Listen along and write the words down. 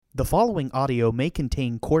The following audio may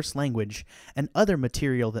contain coarse language and other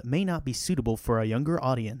material that may not be suitable for a younger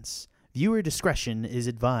audience. Viewer discretion is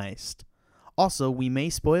advised. Also, we may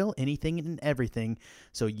spoil anything and everything,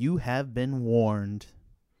 so you have been warned.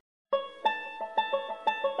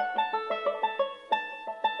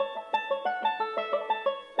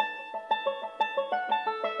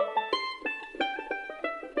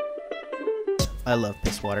 I love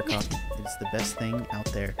piss water coffee. It's the best thing out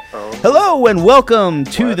there. Hello and welcome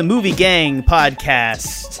to the Movie Gang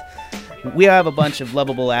podcast. We have a bunch of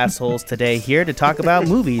lovable assholes today here to talk about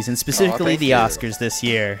movies and specifically the Oscars this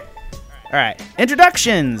year. All right,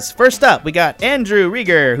 introductions. First up, we got Andrew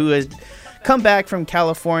Rieger, who has come back from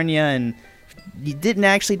California and he didn't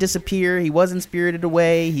actually disappear. He wasn't spirited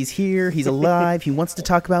away. He's here. He's alive. He wants to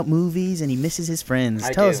talk about movies and he misses his friends.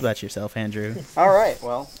 Tell us about yourself, Andrew. All right,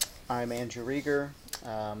 well, I'm Andrew Rieger.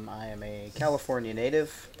 I am a California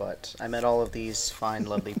native, but I met all of these fine,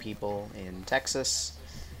 lovely people in Texas,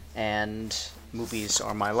 and movies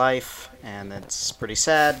are my life, and that's pretty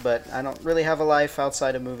sad, but I don't really have a life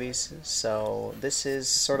outside of movies, so this is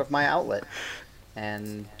sort of my outlet.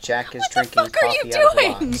 And Jack is drinking coffee out of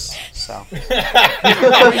the box. So.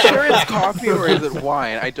 Are you sure it's coffee or is it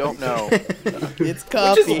wine? I don't know. It's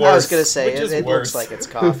coffee. I was going to say, it looks like it's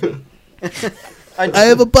coffee. I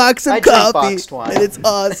have a box of coffee, wine. and it's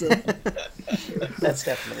awesome. That's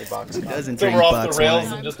definitely boxed wine. Doesn't So drink we're off box the rails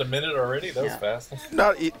wine. in just a minute already? That was fast.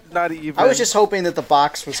 Not even. I was just hoping that the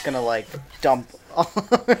box was going to, dump. I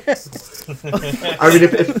mean,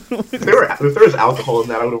 if there was alcohol in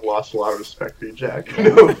that, I would have lost a lot of respect for you, Jack.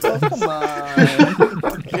 No offense. Come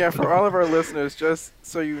on. Yeah, for all of our listeners, just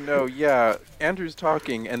so you know, yeah, Andrew's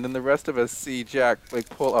talking, and then the rest of us see Jack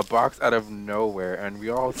pull a box out of nowhere, and we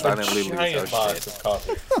all silently lose our Giant box shit. of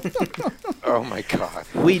coffee. Oh my god.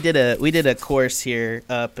 We did a course here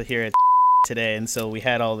here at today, and so we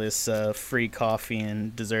had all this free coffee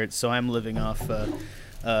and desserts. So I'm living off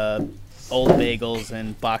old bagels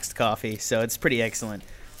and boxed coffee, so it's pretty excellent.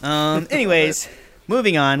 Anyways,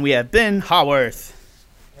 moving on, we have Ben Haworth.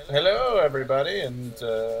 Hello, everybody, and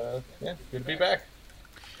good to be back.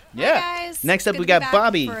 Yeah. Hi guys. Next up, Good we to got be back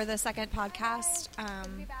Bobby. for the second podcast.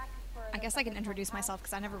 I guess I can introduce myself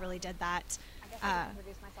because I never really did that.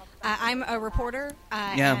 I'm a reporter,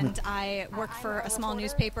 and I work for a small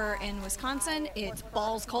newspaper in Wisconsin. It's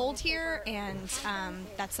balls cold here, and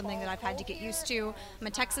that's something that I've had to get used to. I'm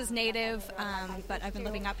a Texas native, but I've been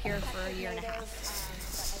living up here for a year and a half.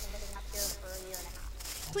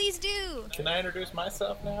 Please do. Can I introduce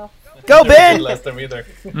myself now? Go, Never Ben! did last time either.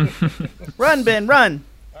 Run, Ben, run!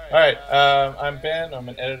 All right, I'm Ben. I'm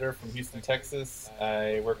an editor from Houston, Texas.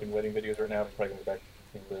 I work in wedding videos right now. I'm probably going to go back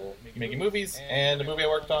into making movies. And the movie I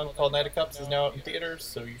worked on called Night of Cups is now out in theaters,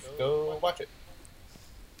 so you should go watch it.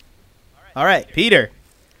 All right, Peter.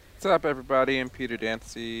 What's up, everybody? I'm Peter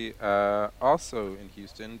Dancy, also in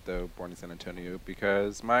Houston, though born in San Antonio,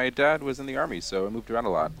 because my dad was in the Army, so I moved around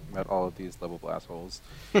a lot. Met all of these lovable assholes.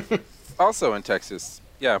 Also in Texas.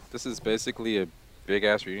 Yeah, this is basically a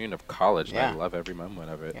big-ass reunion of college, and I love every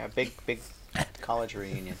moment of it. Yeah, big college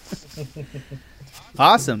reunion.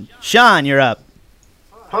 Awesome. Sean, you're up.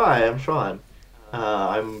 Hi, I'm Sean.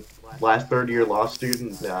 I'm last third-year law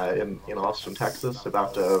student in Austin, Texas,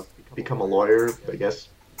 about to become a lawyer, I guess,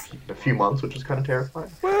 in a few months, which is kind of terrifying.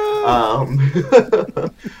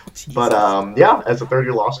 But yeah, as a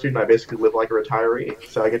third-year law student, I basically live like a retiree,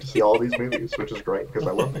 so I get to see all these movies, which is great because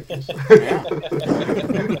I love movies.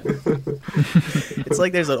 It's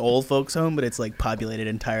like there's an old folks home, but it's populated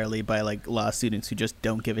entirely by law students who just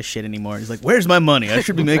don't give a shit anymore. It's like, where's my money? I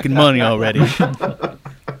should be making money already.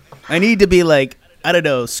 I need to be I don't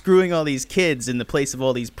know, screwing all these kids in the place of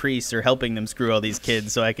all these priests or helping them screw all these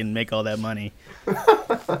kids so I can make all that money.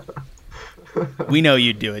 We know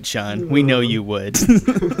you'd do it, Sean. We know you would.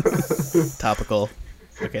 Topical.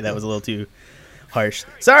 Okay, that was a little too harsh.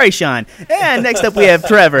 Sorry, Sean. And next up we have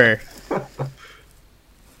Trevor.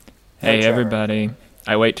 Hey, everybody.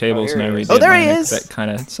 I wait tables and I read the there he Atlantic. is. That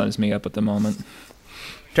kind of sums me up at the moment.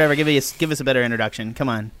 Trevor, give us a better introduction. Come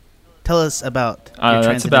on. Tell us about your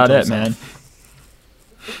that's about it, transcendental man. self.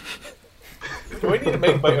 Do I need to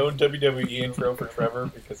make my own WWE intro for Trevor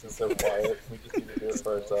because it's so quiet? We just need to do it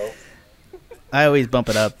for ourselves. I always bump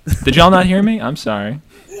it up. Did y'all not hear me? I'm sorry.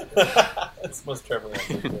 That's most Trevor wants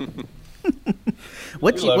to do.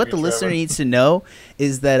 What We love the you, listener Trevor. needs to know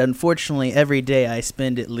is that unfortunately every day I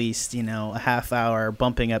spend at least a half hour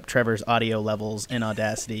bumping up Trevor's audio levels in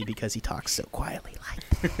Audacity because he talks so quietly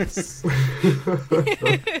like this.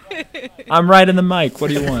 I'm right in the mic. What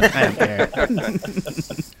do you want? I don't care.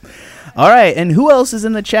 All right, and who else is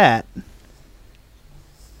in the chat?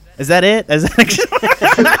 Is that it? Is that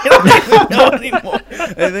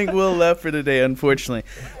I think Will left for today, unfortunately.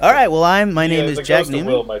 All right. Well, my name is Jack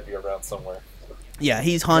Newman. Will might be around somewhere. Yeah,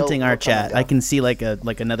 he's haunting our chat. I can see like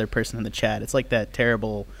another person in the chat. It's like that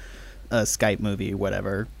terrible Skype movie,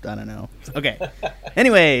 whatever. I don't know. Okay.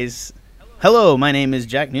 Anyways, hello. My name is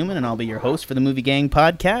Jack Newman, and I'll be your host for the Movie Gang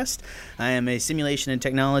podcast. I am a simulation and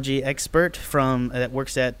technology expert that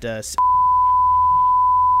works at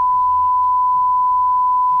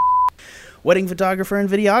wedding photographer and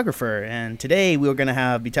videographer. And today we're going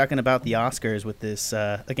to be talking about the Oscars with this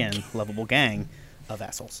again lovable gang of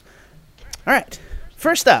assholes. All right.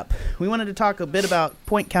 First up, we wanted to talk a bit about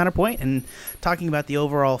Point Counterpoint and talking about the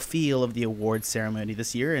overall feel of the awards ceremony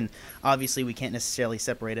this year. And obviously, we can't necessarily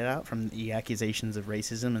separate it out from the accusations of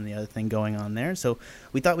racism and the other thing going on there. So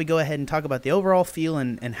we thought we'd go ahead and talk about the overall feel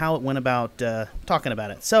and how it went about talking about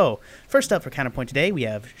it. So first up for Counterpoint today, we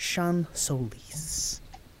have Sean Solis.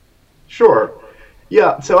 Sure.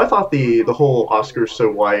 Yeah, so I thought the whole Oscars So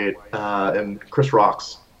White and Chris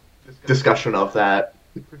Rock's discussion of that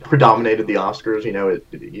predominated the Oscars.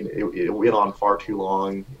 It went on far too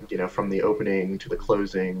long, from the opening to the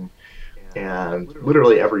closing, and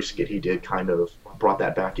literally every skit he did kind of brought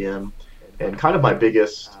that back in. And kind of my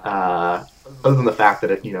biggest, other than the fact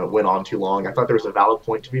that it went on too long, I thought there was a valid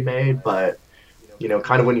point to be made, but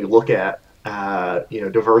kind of when you look at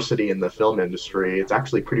diversity in the film industry, it's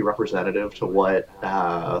actually pretty representative to what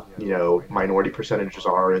minority percentages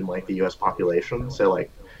are in like the U.S. population. So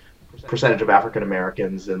like percentage of African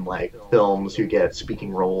Americans in like films who get speaking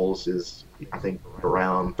roles is I think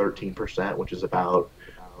around 13%, which is about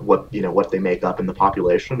what they make up in the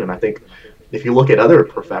population. And I think if you look at other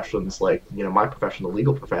professions, like my profession, the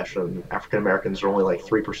legal profession, African Americans are only like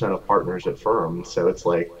 3% of partners at firms. So it's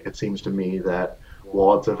like it seems to me that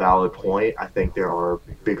while it's a valid point, I think there are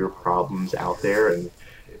bigger problems out there, and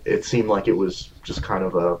it seemed like it was just kind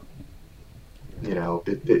of a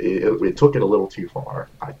it took it a little too far,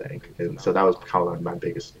 I think, and so that was kind of my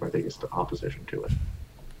biggest opposition to it.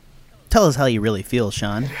 Tell us how you really feel,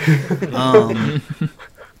 Sean.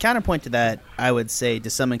 Counterpoint to that, I would say to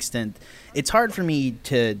some extent, it's hard for me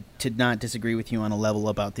to not disagree with you on a level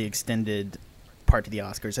about the extended part of the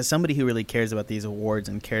Oscars. As somebody who really cares about these awards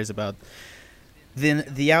and cares about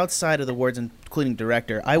the outside of the awards, including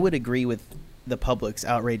director, I would agree with the public's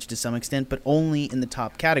outrage to some extent, but only in the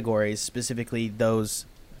top categories, specifically those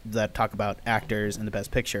that talk about actors and the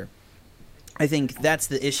best picture. I think that's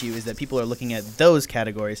the issue, is that people are looking at those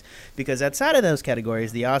categories, because outside of those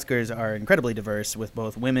categories, the Oscars are incredibly diverse, with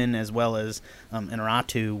both women as well as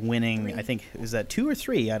Inarritu winning. I think, is that 2 or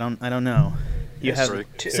 3? I don't know. You have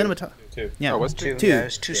cinematographer. Two. Yeah, it was 2. Two. Yeah, it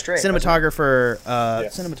was 2 straight.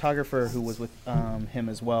 Cinematographer who was with him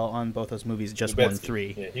as well on both those movies just won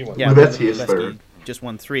 3. Yeah, he won. Yeah, Lubezki is third. Just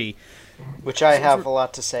won 3. Which I have a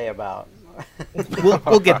lot to say about.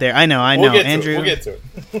 We'll get there. I know, Andrew. We'll get to it.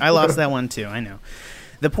 I lost that one too. I know.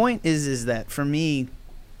 The point is that for me,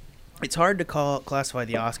 it's hard to classify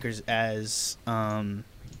the Oscars as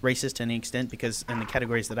racist to any extent, because in the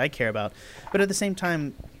categories that I care about. But at the same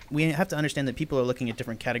time, we have to understand that people are looking at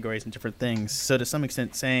different categories and different things. So to some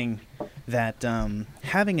extent, saying that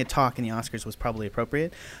having a talk in the Oscars was probably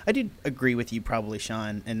appropriate. I do agree with you, probably,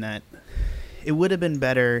 Sean, in that it would have been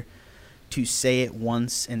better to say it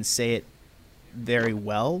once and say it very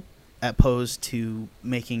well, opposed to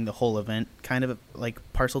making the whole event kind of like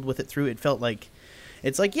parceled with it through. It felt like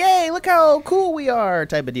it's like, yay, look how cool we are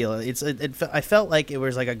type of deal. I felt like it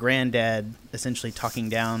was like a granddad essentially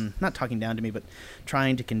not talking down to me, but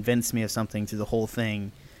trying to convince me of something through the whole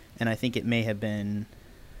thing. And I think it may have been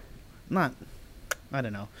not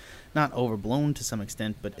overblown to some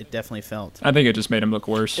extent, but it definitely felt. I think it just made him look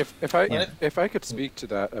worse. If I could speak to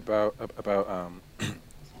that about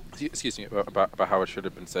excuse me, about how it should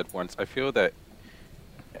have been said once, I feel that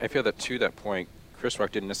to that point, Chris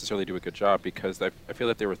Rock didn't necessarily do a good job, because I feel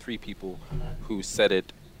that there were 3 people who said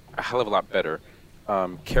it a hell of a lot better.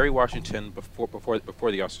 Kerry Washington before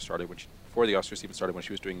the Oscars started, before the Oscars even started, when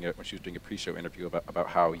she was doing a pre-show interview about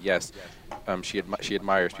how she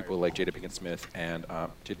admires people like Jada Pinkett Smith and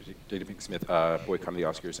boycotting the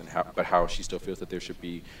Oscars, and how she still feels that there should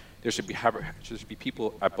be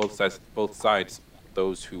people at both sides,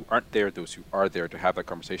 those who aren't there, those who are there, to have that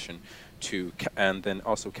conversation. And then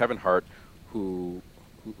also Kevin Hart, who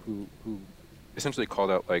essentially called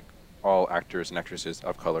out like all actors and actresses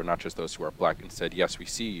of color, not just those who are black, and said, yes, we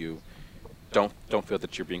see you. Don't feel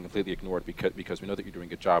that you're being completely ignored, because we know that you're doing a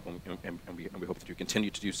good job, and we hope that you continue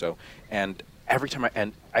to do so. And every time I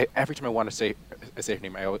want to say her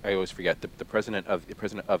name, I always forget the president of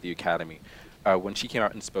the Academy, when she came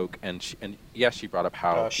out and spoke, and she brought up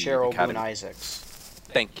how Cheryl Academy, Boone Isaacs.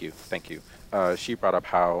 Thank you. she brought up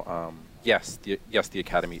how yes, the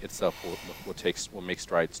Academy itself will make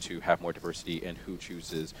strides to have more diversity in who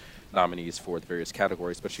chooses nominees for the various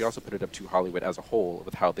categories. But she also put it up to Hollywood as a whole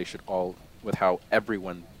with how how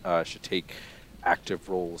everyone should take active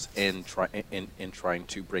roles in trying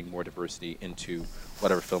to bring more diversity into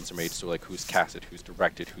whatever films are made. So like who's casted, who's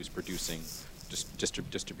directed, who's producing,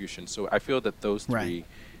 distribution. So I feel that those three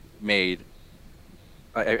made.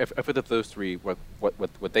 I feel that those three,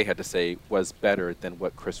 what they had to say was better than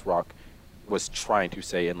what Chris Rock was trying to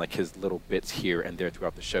say in like his little bits here and there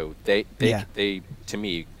throughout the show. They to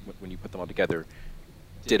me, when you put them all together,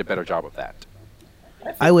 did a better job of that.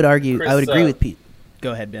 I would argue. I would agree with Pete.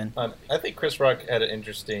 Go ahead, Ben. I think Chris Rock had an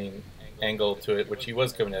interesting angle to it, which he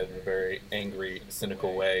was coming at it in a very angry,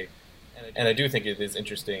 cynical way. And I do think it is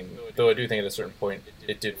interesting, though I do think at a certain point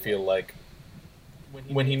it did feel like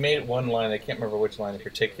when he made one line, I can't remember which line in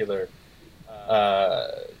particular,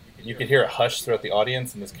 you could hear a hush throughout the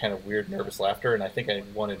audience and this kind of weird, nervous laughter, and I think I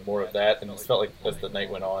wanted more of that, and it felt like as the night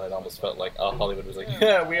went on, it almost felt like Hollywood was like,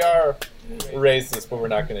 yeah, we are racist, but we're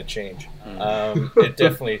not going to change. It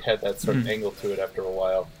definitely had that sort of angle to it after a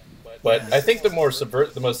while. But I think the most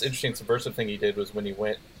interesting subversive thing he did was when he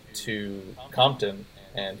went to Compton,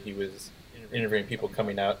 and he was interviewing people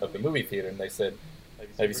coming out of the movie theater, and they said,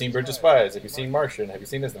 have you seen Bridge of Spies? Have you seen Martian? Have you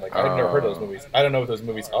seen this? And like, I've never heard of those movies. I don't know what those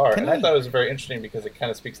movies are. And I thought it was very interesting because it kind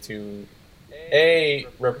of speaks to, A,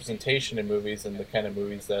 representation in movies and the kind of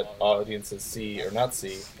movies that audiences see or not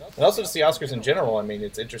see. And also to see Oscars in general. I mean,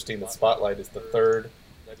 it's interesting that Spotlight is the third,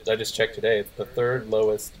 I just checked today, it's the third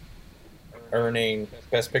lowest earning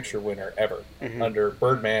Best Picture winner ever, under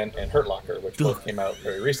Birdman and Hurt Locker, which both came out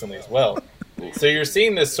very recently as well. So you're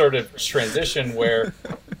seeing this sort of transition where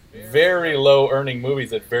very low earning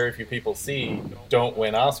movies that very few people see don't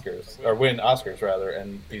win Oscars, or win Oscars rather,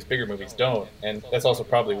 and these bigger movies don't. And that's also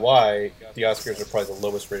probably why the Oscars are probably the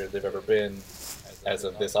lowest rated they've ever been as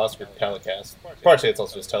of this Oscar telecast. Partially it's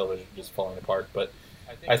also just television just falling apart, but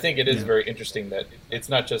I think it is very interesting that it's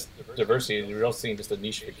not just diversity, we're also seeing just a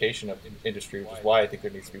nicheification of the industry, which is why I think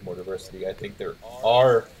there needs to be more diversity. I think there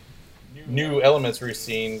are new elements where you're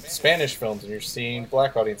seeing Spanish films, and you're seeing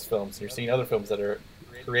black audience films, and you're seeing other films that are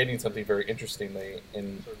creating something very interestingly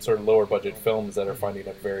in sort of lower budget films that are finding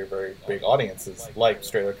up very, very big audiences, like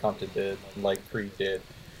Straight Outta Compton did, like Creed did.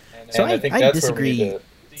 And so I think that's where we need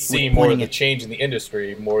to see more of the change in the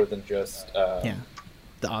industry, more than just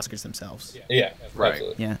the Oscars themselves. Yeah, right.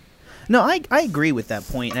 Absolutely. Yeah. No, I agree with that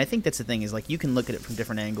point, and I think that's the thing is, like, you can look at it from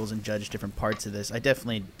different angles and judge different parts of this. I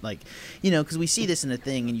definitely, like, because we see this in a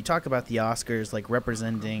thing, and you talk about the Oscars, like,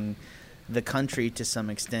 representing the country to some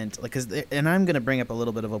extent, like, and I'm going to bring up a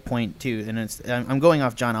little bit of a point too, and I'm going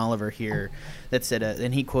off John Oliver here, that said,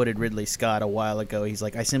 and he quoted Ridley Scott a while ago. He's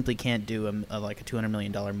like, I simply can't do a $200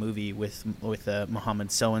 million movie with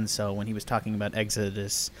Muhammad so and so, when he was talking about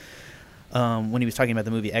Exodus. When he was talking about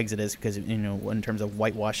the movie Exodus, because in terms of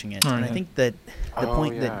whitewashing it, and I think that the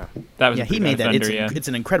point that was he made that it's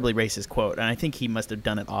an incredibly racist quote, and I think he must have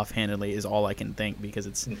done it offhandedly, is all I can think, because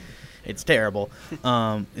it's terrible,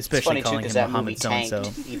 especially calling him Muhammad so and so.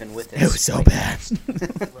 Even with it was so bad.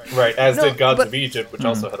 Right, as did Gods of Egypt, which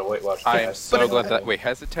also had a whitewash. I am so glad that. Wait,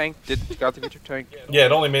 has it tanked? Did Gods of Egypt tank? Yeah,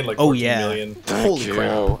 it only made like 14 million. Holy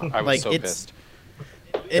crap! I was so pissed.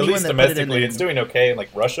 At least domestically, it's doing okay in like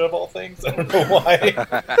Russia of all things. I don't know why.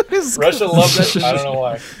 Russia loves it. I don't know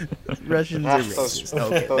why. Russians are racist.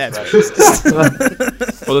 Okay, that's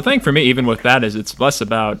racist. Well, the thing for me, even with that, is it's less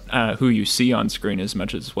about who you see on screen as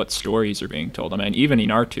much as what stories are being told. I mean, even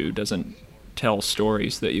Inarritu doesn't tell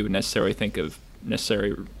stories that you would necessarily think of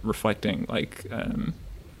reflecting like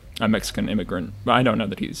a Mexican immigrant. But I don't know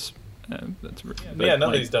that he's. None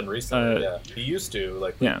that he's done recently. He used to,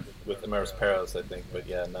 like with Amaris Peros, I think, but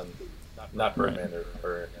not Birdman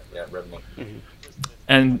or Revenue. Mm-hmm.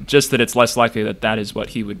 And just that it's less likely that is what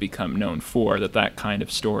he would become known for, that kind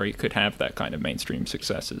of story could have that kind of mainstream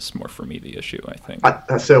success is more for me the issue, I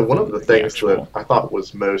think. So one of the things that I thought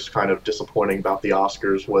was most kind of disappointing about the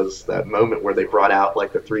Oscars was that moment where they brought out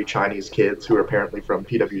like the 3 Chinese kids who are apparently from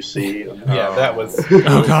PwC. And, that was...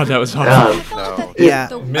 Oh God, that was awful.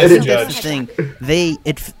 I think that's the thing.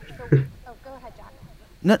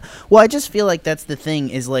 No, well, I just feel like that's the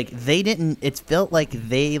thing is like they didn't. It felt like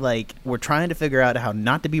they were trying to figure out how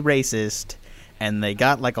not to be racist, and they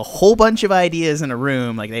got like a whole bunch of ideas in a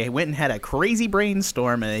room. Like they went and had a crazy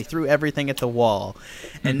brainstorm, and they threw everything at the wall.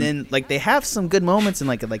 And then like they have some good moments, and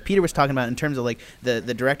like Peter was talking about in terms of like the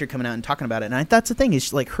director coming out and talking about it. And that's the thing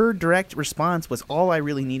is like her direct response was all I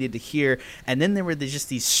really needed to hear. And then there were just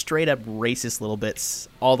these straight up racist little bits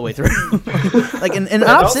all the way through. Like in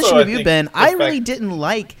opposition of you, Ben, I really didn't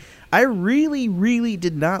like I really, really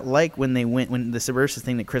did not like when the subversive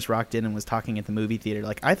thing that Chris Rock did and was talking at the movie theater.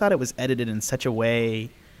 Like, I thought it was edited in such a way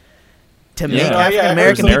to make African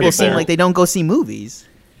American people seem like they don't go see movies.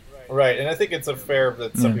 Right, and I think it's fair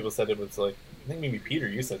that some people said it was like, I think maybe Peter,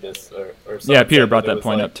 you said this, or yeah, Peter brought that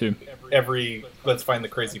point up too. Every let's find the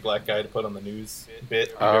crazy black guy to put on the news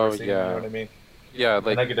bit. Oh, seen, yeah. You know what I mean? Yeah, like,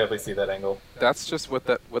 and I could definitely see that angle. That's just what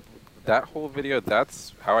that whole video.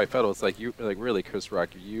 That's how I felt. It's like you, like really, Chris Rock.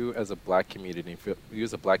 You as a black comedian, feel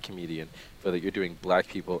that you're doing black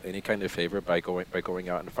people any kind of favor by going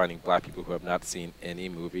out and finding black people who have not seen any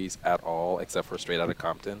movies at all except for Straight Outta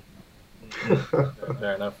Compton.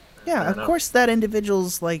 Fair enough. Yeah, of course that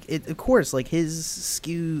individual's like it. Of course, like his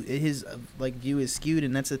view is skewed,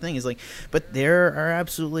 and that's the thing is like. But there are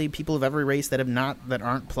absolutely people of every race that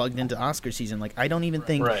aren't plugged into Oscar season. Like I don't even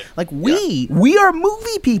think like we are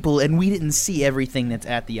movie people, and we didn't see everything that's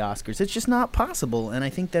at the Oscars. It's just not possible, and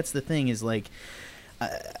I think that's the thing is like.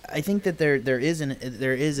 I think that there is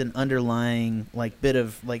an underlying like bit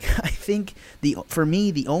of like I think for me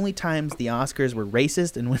the only times the Oscars were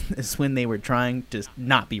racist is when they were trying to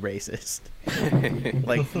not be racist.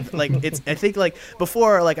 like it's I think like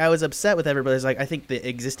before like I was upset with everybody. It's like I think the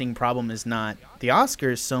existing problem is not the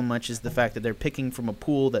Oscars so much as the fact that they're picking from a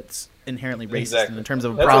pool that's inherently racist in terms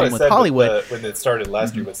of a problem with Hollywood. When it started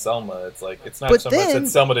last year with Selma, it's like it's not much that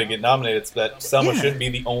Selma didn't get nominated, it's that Selma shouldn't be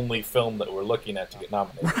the only film that we're looking at to get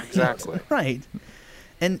nominated. Right. Exactly. Right.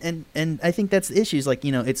 And I think that's the issue. Is like,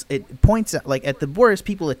 you know, it points out like at the worst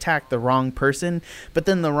people attacked the wrong person, but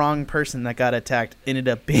then the wrong person that got attacked ended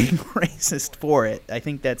up being racist for it. I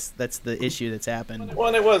think that's the issue that's happened. Well,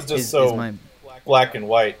 and it was just black and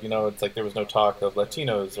white. You know, it's like there was no talk of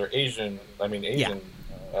Latinos or Asian.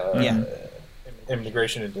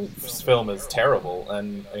 Immigration into film is terrible,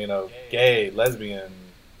 and you know, gay, lesbian,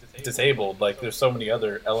 disabled. Like there's so many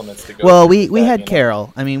other elements to go. Well, we had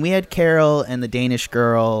Carol. I mean, we had Carol and the Danish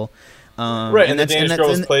girl. Right, and the Danish girl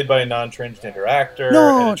was played by a non-transgender actor and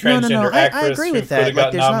a transgender actress. I agree with that.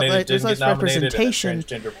 Like, there's less representation. And a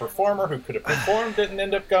transgender performer who could have performed didn't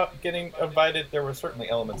end up getting invited. There were certainly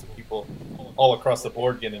elements of people all across the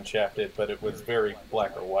board getting shafted, but it was very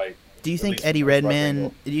black or white. Do you think Eddie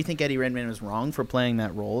Redmayne was wrong for playing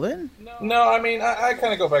that role then? No, I mean, I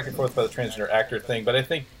kind of go back and forth about the transgender actor thing, but I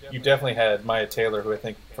think you definitely had Maya Taylor, who I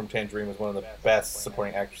think from Tangerine was one of the best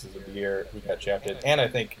supporting actresses of the year, who got shafted. And I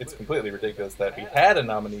think it's completely ridiculous that we had a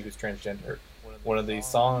nominee who's transgender, one of the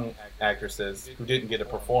song actresses who didn't get to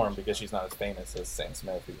perform because she's not as famous as Sam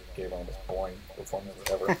Smith, who gave one of the most boring performances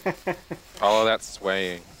ever. All of that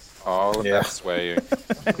swaying. That swaying.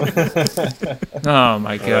 Oh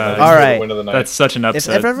my god! All right, that's such an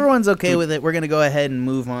upset. If everyone's okay with it, we're gonna go ahead and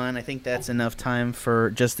move on. I think that's enough time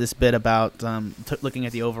for just this bit about looking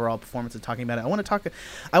at the overall performance and talking about it. I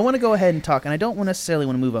want to go ahead and talk, and I don't necessarily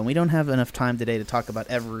want to move on. We don't have enough time today to talk about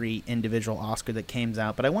every individual Oscar that came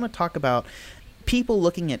out, but I want to talk about people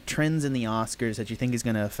looking at trends in the Oscars that you think is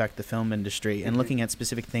going to affect the film industry and looking at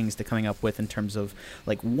specific things to coming up with in terms of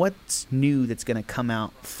like what's new that's going to come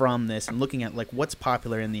out from this and looking at like what's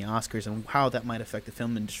popular in the Oscars and how that might affect the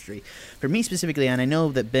film industry. For me specifically, and I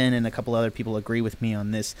know that Ben and a couple other people agree with me on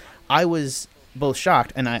this, I was both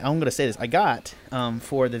shocked, and I'm going to say this, I got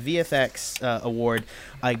for the VFX award,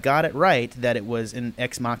 I got it right that it was in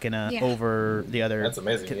Ex Machina over the other. That's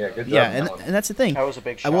amazing. Yeah, good job. Yeah, and that's the thing. That was a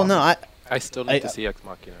big shock. Well, no, I still need to see Ex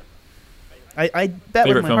Machina. I bet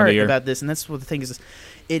with my heart about this, and that's what the thing is.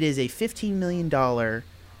 It is a $15 million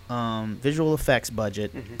visual effects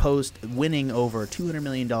budget, post winning over $200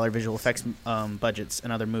 million visual effects budgets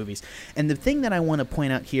in other movies. And the thing that I want to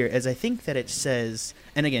point out here is I think that it says,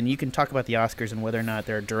 and again, you can talk about the Oscars and whether or not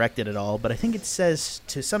they're directed at all, but I think it says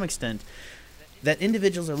to some extent that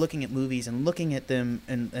individuals are looking at movies and looking at them,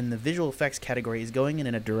 and the visual effects category is going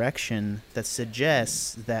in a direction that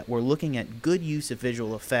suggests that we're looking at good use of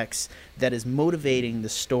visual effects that is motivating the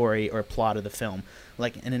story or plot of the film.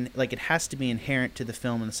 Like it has to be inherent to the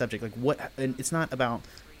film and the subject. And it's not about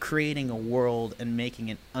creating a world and making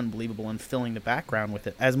it unbelievable and filling the background with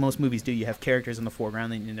it. As most movies do, you have characters in the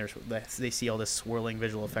foreground and they see all this swirling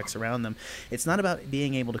visual effects around them. It's not about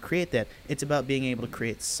being able to create that. It's about being able to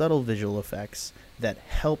create subtle visual effects that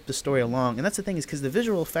help the story along. And that's the thing, is because the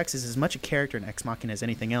visual effects is as much a character in Ex Machina as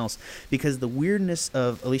anything else, because the weirdness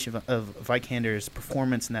of Alicia Vikander's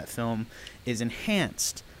performance in that film is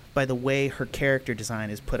enhanced by the way her character design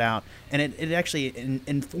is put out, and it actually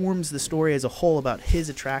informs the story as a whole about his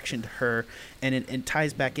attraction to her, and it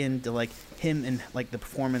ties back into like him and like the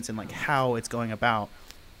performance and like how it's going about,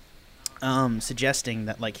 suggesting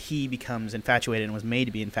that like he becomes infatuated and was made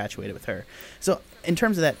to be infatuated with her. So in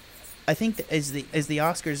terms of that, I think that is the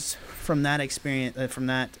Oscars from that experience, from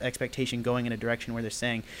that expectation, going in a direction where they're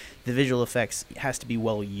saying the visual effects has to be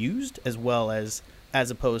well used as well as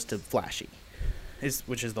opposed to flashy,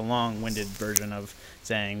 which is the long-winded version of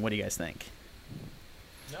saying, what do you guys think?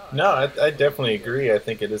 No, I definitely agree. I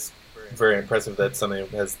think it is very impressive that something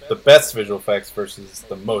has the best visual effects versus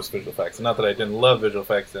the most visual effects. Not that I didn't love visual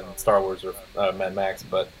effects in Star Wars or Mad Max,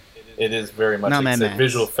 but it is very much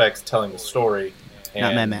visual effects telling the story. And,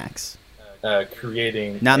 not Mad Max.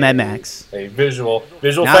 Creating not Mad Max. A visual not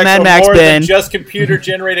effects Mad are Max, more Ben. than just computer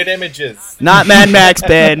generated images. Not Mad Max,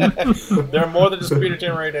 Ben. They're more than just computer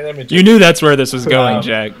generated images. You knew that's where this was going,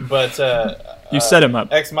 Jack. But you set him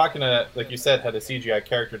up. Ex Machina, like you said, had a CGI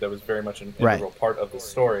character that was very much an integral part of the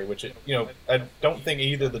story, which, I don't think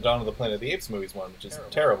either the Dawn of the Planet of the Apes movies won, which is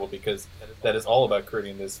terrible because that is all about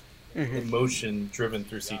creating this emotion driven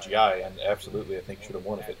through CGI, and absolutely I think should have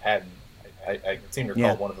won if it hadn't. I seem to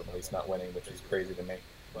recall one of them at least not winning, which is crazy to me.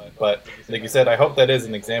 But like you said, I hope that is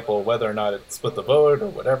an example, whether or not it split the vote or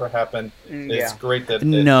whatever happened. It's great that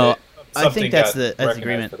I think that's the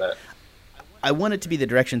agreement. For that. I want it to be the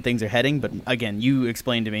direction things are heading, but again, you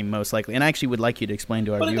explained to me most likely, and I actually would like you to explain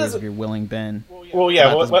to our viewers if you're willing, Ben. Well,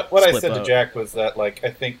 yeah, what I said to Jack was that, like, I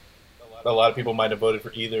think a lot of people might have voted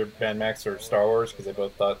for either Mad Max or Star Wars because they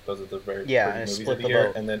both thought those are the very pretty movies of the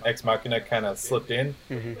year, and then Ex Machina kind of slipped in.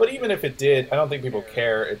 But even if it did, I don't think people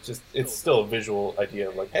care. It's still a visual idea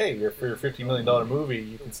of like, hey, for your $50 million movie,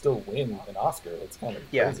 you can still win an Oscar. It's kind of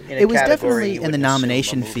crazy. It was definitely in the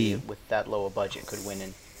nomination fee. With that low a budget, could win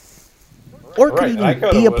in. Or could even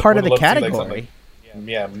be a part of the category.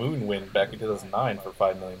 Moon win back in 2009 for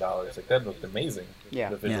 $5 million. Like, that looked amazing. Yeah.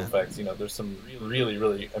 The visual effects. There's some really,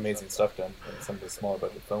 really amazing stuff done in some of the smaller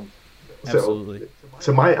budget films. Absolutely.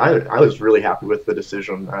 So I was really happy with the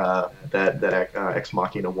decision that Ex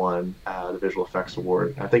Machina won the visual effects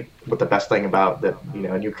award. I think what the best thing about that,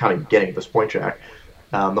 and you're kind of getting at this point, Jack,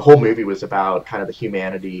 the whole movie was about kind of the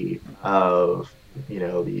humanity of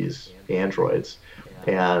these androids.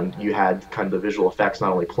 And you had kind of the visual effects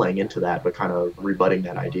not only playing into that, but kind of rebutting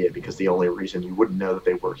that idea, because the only reason you wouldn't know that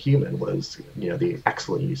they were human was, the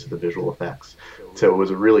excellent use of the visual effects. So it was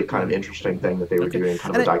a really kind of interesting thing that they were doing,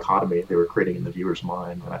 kind of a dichotomy they were creating in the viewer's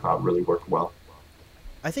mind, and I thought really worked well.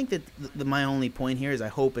 I think that my only point here is I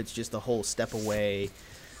hope it's just a whole step away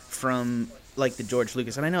from like the George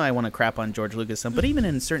Lucas, and I know I want to crap on George Lucas some, but even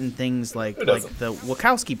in certain things like the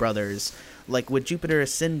Wachowski brothers, like with Jupiter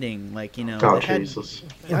Ascending, like Jesus.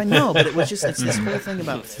 I know, but it's this whole thing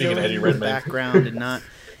about filling the background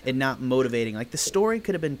and not motivating. Like the story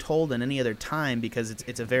could have been told in any other time because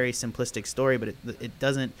it's a very simplistic story, but it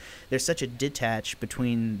doesn't. There's such a detach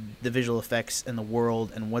between the visual effects and the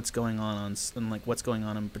world and what's going on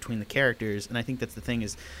between the characters, and I think that's the thing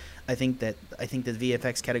is. I think the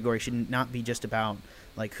VFX category should not be just about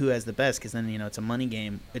like who has the best, because then it's a money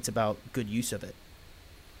game. It's about good use of it.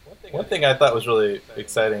 One thing I thought was really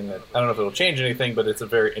exciting, that I don't know if it'll change anything, but it's a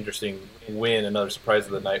very interesting win. Another surprise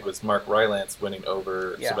of the night was Mark Rylance winning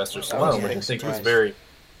over Sylvester Stallone, which I think was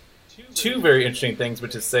two very interesting things,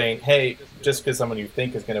 which is saying, hey, just because someone you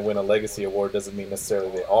think is going to win a legacy award doesn't mean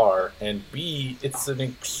necessarily they are, and B, it's an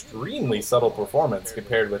extremely subtle performance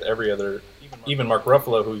compared with every other. Even Mark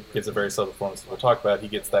Ruffalo, who gives a very subtle performance we'll talk about, he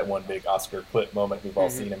gets that one big Oscar clip moment we've all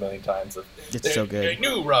seen a million times. It's so good. I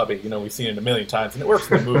knew Robbie. We've seen it a million times, and it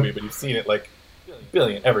works in the movie, but you've seen it like a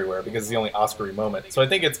billion everywhere because it's the only Oscar-y moment. So I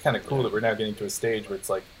think it's kind of cool that we're now getting to a stage where it's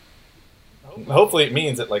like, hopefully it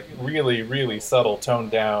means that like really, really subtle,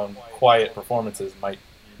 toned down, quiet performances might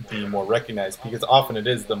be more recognized, because often it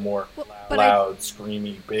is the more loud,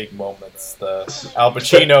 screamy, big moments. The Al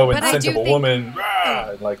Pacino and Sensible Woman.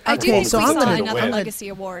 I do think we saw another legacy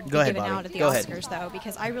award given out at the Oscars, though,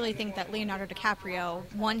 because I really think that Leonardo DiCaprio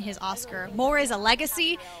won his Oscar more as a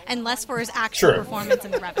legacy and less for his actual performance in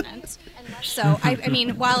The Revenant. So, I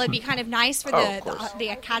mean, while it'd be kind of nice for the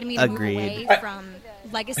Academy to move away from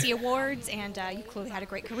legacy awards, and you clearly had a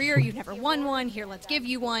great career, you've never won one, here, let's give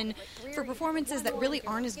you one, for performances that really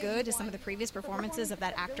aren't as good as some of the previous performances of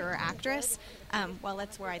that actor or actress, while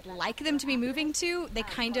that's where I'd like them to be moving to, they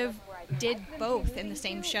kind of did both in the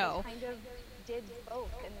same show.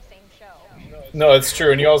 No, it's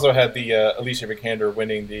true, and you also had the Alicia Vikander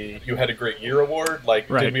winning the You Had a Great Year award. Like,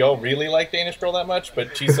 did we all really like Danish Girl that much?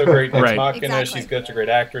 But she's so great in Ex Machina, she's such a great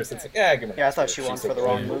actress. It's like, give me. Yeah, I thought she won for the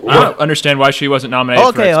wrong movie. I don't understand why she wasn't nominated.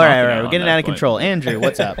 Okay, all right, we're getting out of control. Andrew,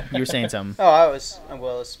 what's up? You were saying something.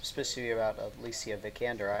 Specifically about Alicia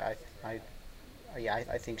Vikander.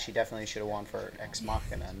 I think she definitely should have won for Ex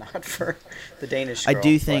Machina, not for the Danish Girl. I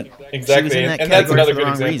do think exactly, she was in that and that's another good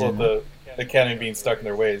reason. example of Academy being stuck in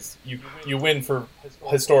their ways. You win for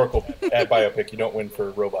historical biopic. You don't win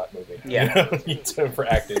for robot movie. Yeah. For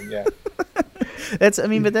acting. Yeah.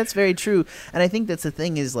 But that's very true, and I think that's the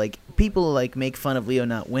thing is like people like make fun of Leo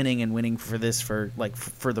not winning and winning for this for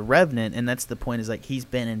The Revenant, and that's the point is like he's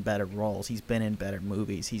been in better roles, he's been in better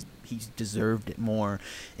movies, he's deserved it more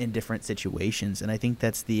in different situations, and I think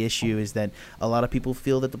that's the issue is that a lot of people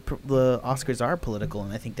feel that the Oscars are political,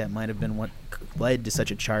 and I think that might have been what led to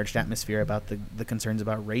such a charged atmosphere about the concerns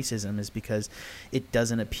about racism is because it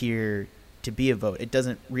doesn't appear to be a vote. It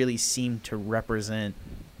doesn't really seem to represent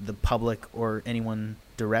the public or anyone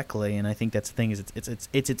directly, and I think that's the thing is it's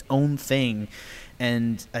its own thing,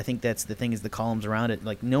 and I think that's the thing is the columns around it,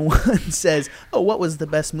 like no one says, oh, what was the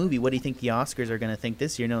best movie, what do you think the Oscars are going to think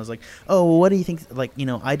this year? No, it's like, oh, what do you think, like, you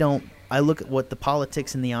know, I look at what the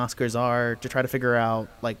politics in the Oscars are to try to figure out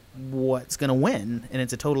like what's going to win, and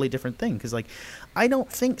it's a totally different thing because like I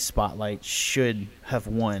don't think Spotlight should have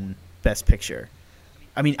won Best Picture.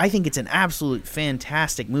 I mean, I think it's an absolute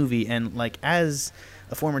fantastic movie, and like as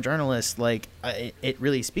a former journalist, like it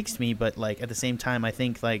really speaks to me. But like at the same time, I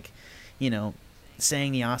think like, you know,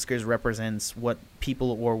 saying the Oscars represents what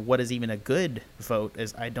people or what is even a good vote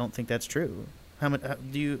is, I don't think that's true.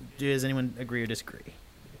 Does anyone agree or disagree?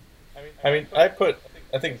 I mean, I think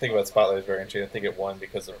the thing about Spotlight is very interesting. I think it won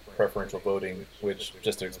because of preferential voting, which,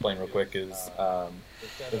 just to explain real quick, is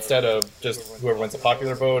instead of just whoever wins a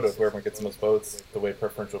popular vote or whoever gets the most votes, the way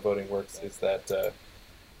preferential voting works is that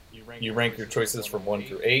you rank your choices from 1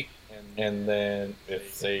 through 8, and then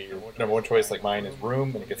if, say, your number 1 choice, like mine, is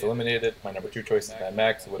Room, and it gets eliminated, my number 2 choice is Mad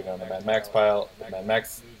Max, it would have gone in the Mad Max pile. If Mad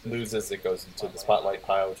Max loses, it goes into the Spotlight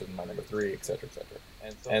pile, which is my number 3, etc., etc.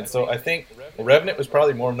 And so I think Revenant was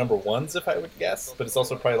probably more number 1s, if I would guess, but it's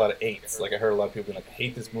also probably a lot of 8s. Like, I heard a lot of people being like, I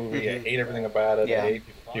hate this movie, I hate everything about it, I hate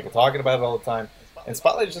people talking about it all the time. And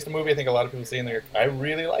Spotlight is just a movie I think a lot of people see in there, I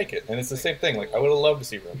really like it. And it's the same thing. Like, I would have loved to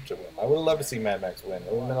see Room to win. I would have loved to see Mad Max win.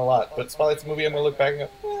 It would have been a lot. But Spotlight's a movie I'm going to look back and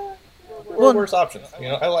go, there were worse options. You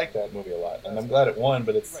know, I like that movie a lot. And I'm glad it won,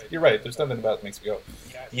 but you're right. There's something about it that makes me go,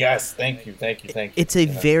 yes, thank you. It's a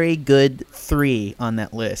very good 3 on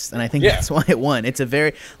that list. And I think that's why it won. It's a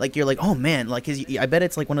very, like, you're like, oh, man. Like, I bet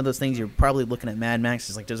it's like one of those things you're probably looking at Mad Max.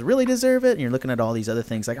 It's like, does it really deserve it? And you're looking at all these other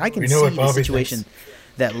things. Like, I can see the situation.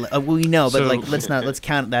 That we know, but like let's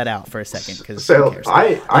count that out for a second. Cause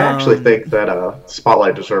I actually think that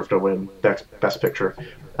Spotlight deserved to win Best Picture.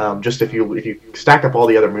 Just if you stack up all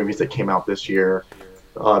the other movies that came out this year,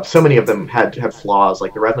 so many of them had flaws.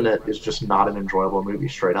 Like The Revenant is just not an enjoyable movie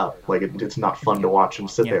straight up. Like it's not fun to watch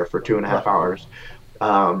and sit there for 2.5 hours.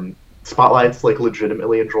 Spotlight's like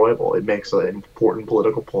legitimately enjoyable. It makes an important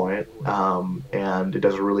political point, and it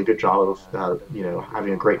does a really good job of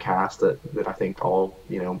having a great cast that I think all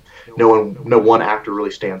no one actor really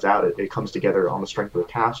stands out. It comes together on the strength of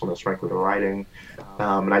the cast, on the strength of the writing,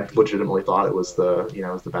 and I legitimately thought it was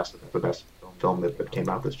the best film that came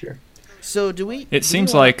out this year. So do we? It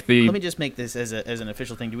seems like the. Let me just make this as an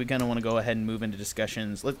official thing. Do we kind of want to go ahead and move into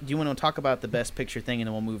discussions? Do you want to talk about the Best Picture thing, and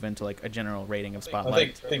then we'll move into like a general rating of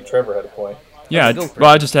Spotlight? I think Trevor had a point. Yeah,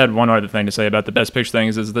 well, I just had one other thing to say about the Best Picture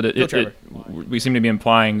things is that we seem to be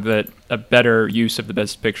implying that a better use of the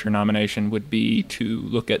Best Picture nomination would be to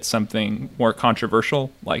look at something more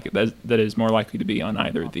controversial, like that is more likely to be on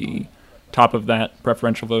either the top of that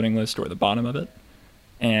preferential voting list or the bottom of it,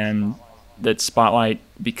 and that Spotlight,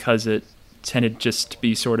 because it tended just to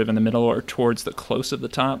be sort of in the middle or towards the close of the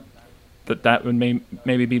top, that would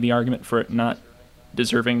maybe be the argument for it not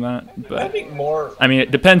deserving that. But I think more. I mean, it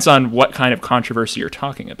depends on what kind of controversy you're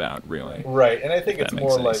talking about, really. Right, and I think it's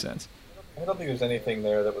more like. Sense. I don't think there's anything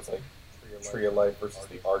there that was like Tree of Life versus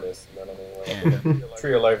the Artist. You know what I mean? Like,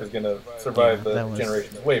 Tree of Life is going to survive the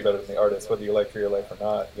generations way better than the Artist, whether you like Tree of Life or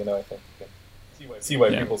not. You know, I think you can see why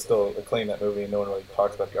people still acclaim that movie, and no one really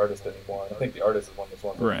talks about the Artist anymore. And I think the Artist is one of those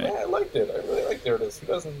ones. Right. Yeah, I liked it. I really liked the Artist. Who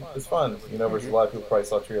doesn't? It's fun. You know, versus a lot of people probably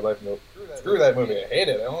saw Tree of Life and go, screw that movie. I hate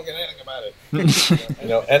it. I don't get anything about it. You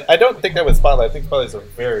know, and I don't think that with Spotlight. I think Spotlight is a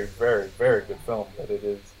very, very, very good film. But it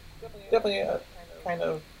is definitely a kind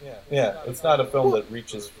of It's not a film that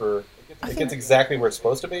reaches for. It gets exactly where it's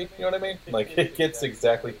supposed to be. You know what I mean? Like it gets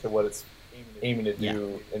exactly to what it's aiming to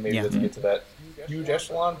do, and maybe doesn't get to that huge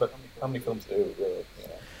echelon. But how many films do really? You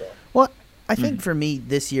know, so. Well, I think for me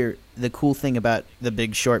this year, the cool thing about The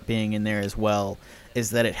Big Short being in there as well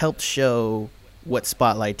is that it helped show what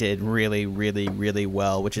Spotlight did really, really, really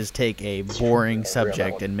well, which is take a boring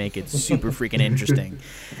subject and make it super freaking interesting.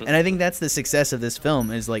 And I think that's the success of this film,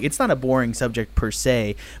 is like, it's not a boring subject per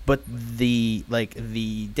se, but the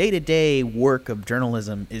day-to-day work of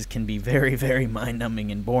journalism can be very, very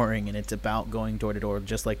mind-numbing and boring, and it's about going door to door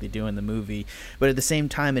just like they do in the movie. But at the same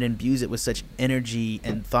time, it imbues it with such energy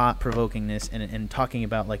and thought-provokingness and talking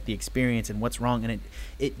about like the experience and what's wrong, and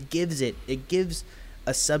it gives a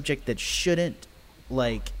subject that shouldn't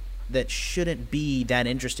be that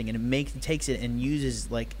interesting, and it takes it and uses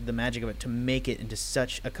like the magic of it to make it into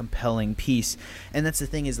such a compelling piece. And that's the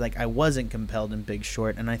thing, is like, I wasn't compelled in Big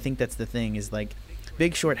Short, and I think that's the thing, is like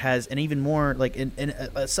Big Short has an even more like in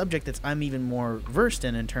a subject that I'm even more versed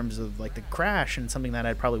in terms of like the crash, and something that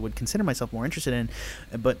I probably would consider myself more interested in.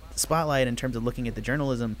 But Spotlight, in terms of looking at the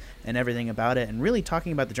journalism and everything about it, and really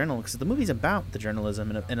talking about the journalism, because the movie's about the journalism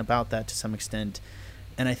and about that to some extent.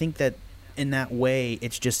 And I think that in that way,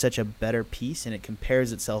 it's just such a better piece, and it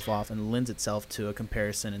compares itself off and lends itself to a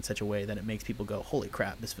comparison in such a way that it makes people go, "Holy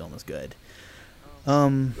crap, this film is good."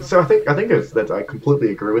 So I think I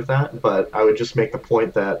completely agree with that, but I would just make the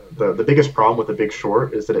point that the biggest problem with The Big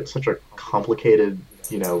Short is that it's such a complicated,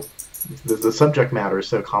 the subject matter is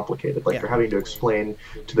so complicated. Like, you're having to explain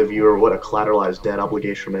to the viewer what a collateralized debt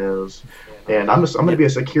obligation is, and I'm going to be a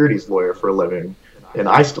securities lawyer for a living. And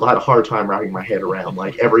I still had a hard time wrapping my head around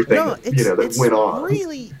like everything that went on.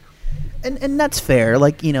 Really, and that's fair.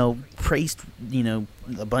 Like, priest,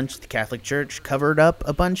 a bunch of the Catholic Church covered up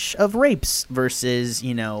a bunch of rapes versus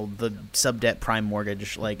the sub-debt prime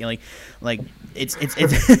mortgage. Like it's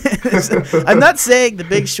I'm not saying The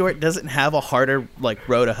Big Short doesn't have a harder like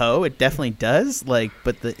row to hoe. It definitely does. Like,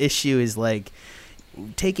 but the issue is like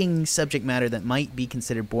taking subject matter that might be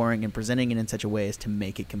considered boring and presenting it in such a way as to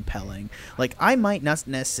make it compelling. Like, I might not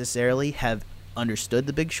necessarily have understood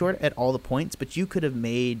The Big Short at all the points, but you could have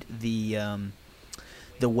made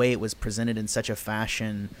the way it was presented in such a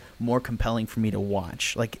fashion more compelling for me to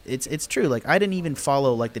watch. Like, it's true. Like, I didn't even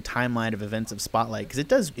follow like the timeline of events of Spotlight,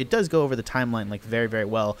 because it does go over the timeline like very, very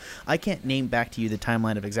well. I can't name back to you the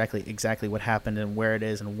timeline of exactly what happened and where it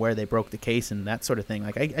is and where they broke the case and that sort of thing.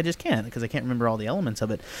 Like, I just can't, because I can't remember all the elements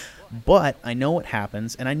of it. But I know what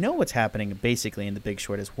happens, and I know what's happening basically in The Big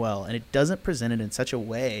Short as well, and it doesn't present it in such a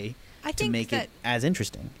way to make it as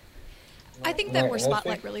interesting. I think that where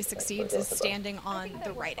Spotlight really succeeds is standing on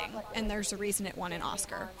the writing, and there's a reason it won an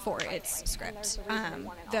Oscar for its script.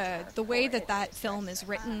 The way that film is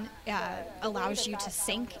written allows you to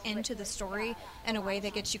sink into the story in a way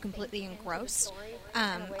that gets you completely engrossed.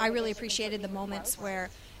 I really appreciated the moments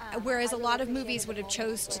whereas a lot of movies would have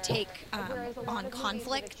chose to take on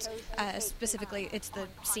conflict, specifically it's the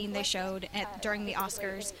scene they showed during the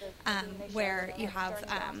Oscars where you have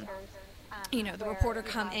the reporter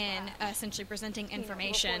come in essentially presenting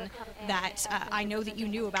information that I know that you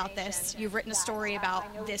knew about this. You've written a story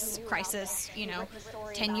about this crisis,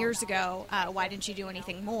 10 years ago. Why didn't you do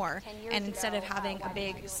anything more? And instead of having a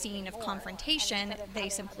big scene of confrontation, they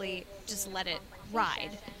simply just let it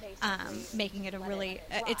ride, making it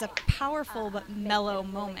it's a powerful but mellow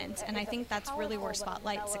moment. And I think that's really where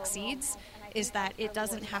Spotlight succeeds, is that it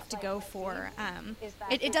doesn't have to go for,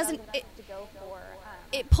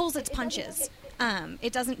 it pulls its punches.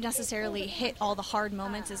 It doesn't necessarily hit all the hard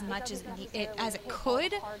moments as much as it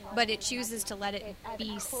could, but it chooses to let it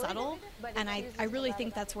be subtle, and I really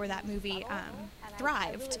think that's where that movie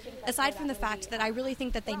thrived. Aside from the fact that I really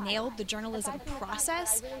think that they nailed the journalism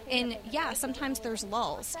process, and sometimes there's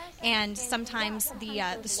lulls, and sometimes the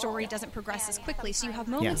story doesn't progress as quickly, so you have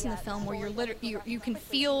moments in the film where you can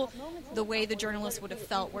feel the way the journalist would have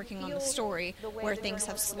felt working on the story, where things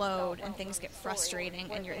have slowed and things get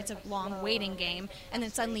frustrating, and it's a long waiting game, and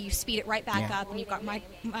then suddenly you speed it right back up, and you've got Mike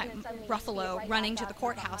Ruffalo running to the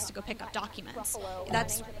courthouse to go pick up documents.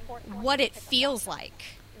 That's what it feels like.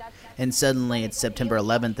 And suddenly it's September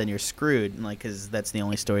 11th and you're screwed, like, because that's the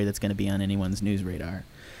only story that's going to be on anyone's news radar.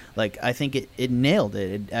 Like, I think it nailed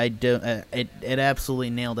it. It absolutely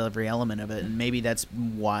nailed every element of it, and maybe that's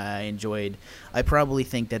why I probably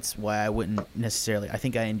think that's why I wouldn't necessarily. I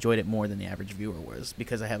think I enjoyed it more than the average viewer was,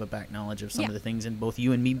 because I have a back knowledge of some of the things, and both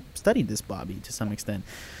you and me studied this, Bobby, to some extent.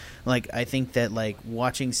 Like, I think that, like,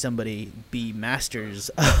 watching somebody be masters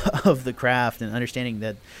of the craft and understanding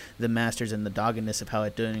that the masters and the doggedness of how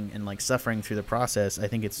it's doing and, like, suffering through the process, I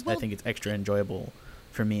think it's extra enjoyable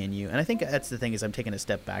for me and you. And I think that's the thing, is I'm taking a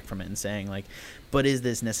step back from it and saying, like, but is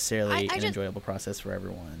this necessarily an enjoyable process for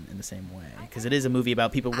everyone in the same way? Because it is a movie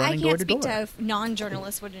about people running door to door. I can't speak to if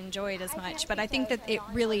non-journalists would enjoy it as much, but I think that it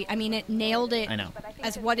really, I mean, it nailed it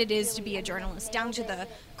as what it is to be a journalist, down to the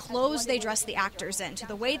clothes they dress the actors in, to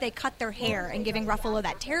the way they cut their hair and giving Ruffalo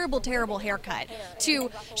that terrible, terrible haircut,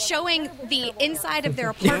 to showing the inside of their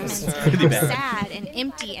apartments and how sad and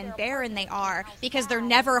empty and barren they are because they're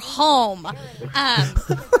never home.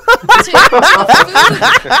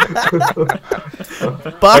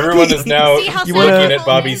 Everyone is now looking at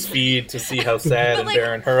Bobby's feed to see how sad and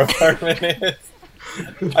barren her apartment is.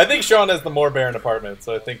 I think Sean has the more barren apartment,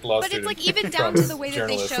 so I think law student. But it's like even down to the way that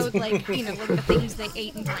they showed, like, you know, like the things they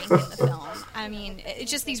ate and drank in the film. I mean, it's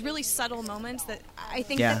just these really subtle moments that I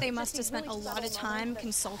think that they must have spent a lot of time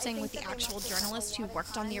consulting with the actual journalists who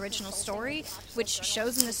worked on the original story, which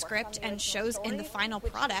shows in the script and shows in the final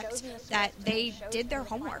product that they did their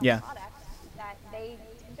homework. Yeah.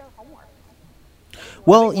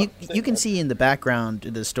 Well, you can see in the background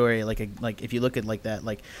of the story, like if you look at like that,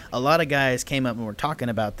 like a lot of guys came up and were talking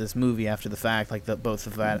about this movie after the fact, like both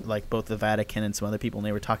the Vatican and some other people, and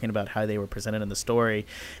they were talking about how they were presented in the story,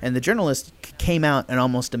 and the journalist came out and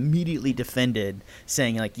almost immediately defended,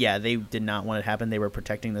 saying like, yeah, they did not want it to happen. They were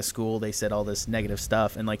protecting the school. They said all this negative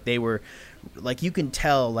stuff, and like they were, like you can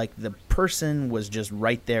tell, like the person was just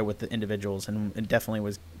right there with the individuals, and definitely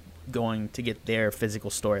was going to get their physical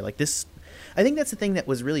story. Like this, I think that's the thing that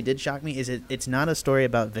really did shock me, is it's not a story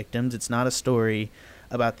about victims. It's not a story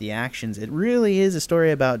about the actions. It really is a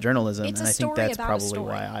story about journalism, and I think that's probably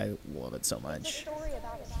why I love it so much.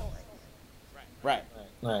 Right.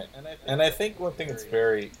 And I think one thing that's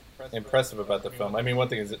very impressive about the film, I mean, one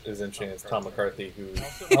thing is interesting is Tom McCarthy, who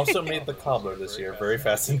also made The Cobbler this year, very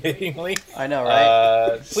fascinatingly. I know,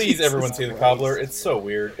 right? Please, everyone see The Cobbler. It's so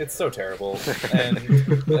weird. It's so terrible. And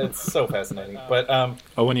it's so fascinating. But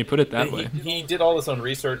when you put it that way. He did all his own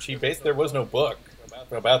research. There was no book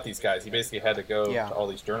about these guys. He basically had to go to all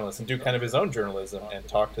these journalists and do kind of his own journalism and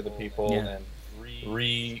talk to the people and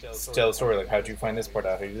tell the story, like, how'd you find this part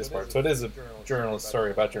out, how you do this part. So it is a journalist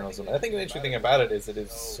story about journalism. And I think the interesting thing about it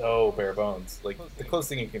is so bare bones. Like, the closest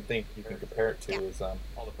thing you can compare it to is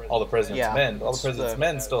All the President's Men. All the President's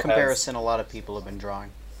Men still comparison a lot of people have been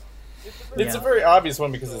drawing. It's a very obvious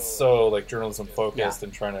one because it's so like journalism focused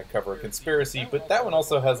and trying to cover a conspiracy, but that one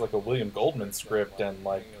also has like a William Goldman script and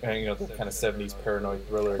like, you know, the kind of 70s paranoid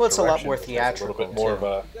thriller. Well, it's a lot more theatrical. A little bit more of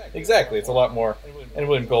a it's a lot more. And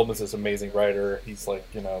William Goldman's this amazing writer. He's like,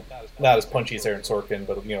 you know, not as punchy as Aaron Sorkin,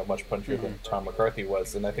 but, you know, much punchier than Tom McCarthy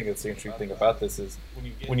was. And I think that's the interesting thing about this is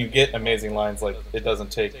when you get amazing lines like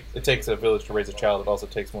it takes a village to raise a child, it also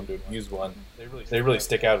takes one to abuse one. They really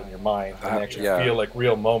stick out in your mind and they actually feel like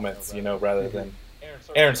real moments, you know, rather than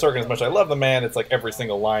Aaron Sorkin. As much as I love the man, it's like every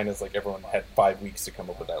single line is like everyone had 5 weeks to come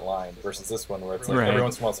up with that line, versus this one where it's like every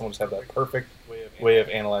once in a while someone just have that perfect way of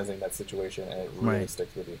analyzing that situation and it really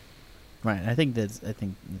sticks with you. Right, I think that's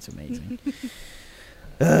amazing.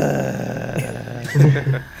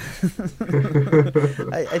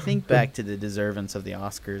 I think back to the deservance of the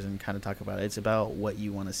Oscars and kind of talk about it. It's about what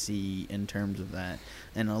you want to see in terms of that.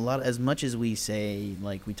 And as much as we say,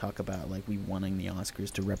 like, we talk about, like, we wanting the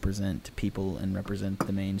Oscars to represent people and represent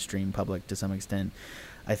the mainstream public to some extent,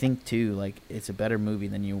 I think, too, like, it's a better movie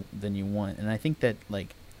than you want. And I think that,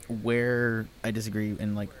 like, where I disagree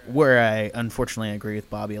and like where I unfortunately agree with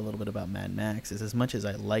Bobby a little bit about Mad Max is, as much as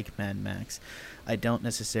I like Mad Max, I don't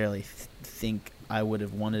necessarily think I would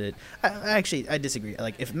have wanted it. I disagree.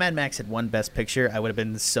 Like, if Mad Max had won Best Picture, I would have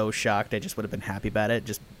been so shocked. I just would have been happy about it,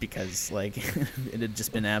 just because like it had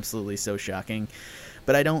just been absolutely so shocking.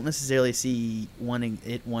 But I don't necessarily see wanting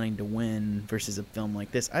to win versus a film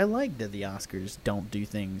like this. I like that the Oscars don't do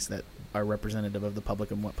things that are representative of the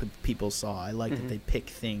public and what people saw. I like that they pick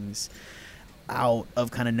things out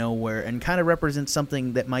of kind of nowhere and kind of represent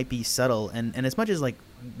something that might be subtle. And as much as like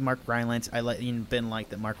Mark Rylance, Ben liked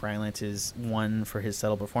that Mark Rylance is won for his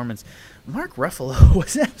subtle performance. Mark Ruffalo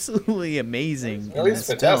was absolutely amazing. Oh, he's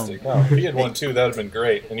fantastic. No, if he had won too, that would have been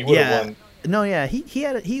great, and he would have won. No, yeah,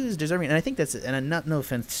 he was deserving, and I think that's, and no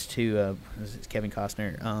offense to Kevin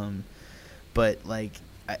Costner, but like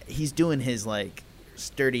he's doing his like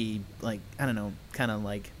sturdy, like, I don't know, kind of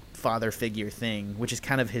like father figure thing, which is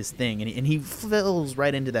kind of his thing, and he fills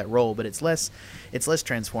right into that role, but it's less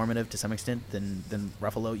transformative to some extent than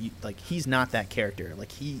Ruffalo. He's not that character. Like,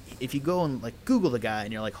 if you go and like Google the guy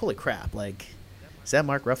and you're like, holy crap, like, is that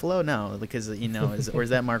Mark Ruffalo? No, because, you know, or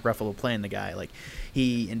is that Mark Ruffalo playing the guy? Like,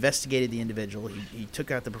 he investigated the individual, he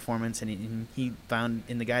took out the performance, and he found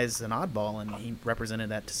in the guys an oddball, and he represented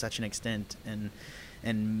that to such an extent, and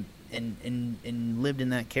and lived in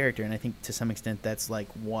that character. And I think to some extent that's like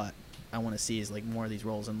what I want to see is like more of these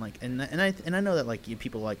roles. And like and I know that like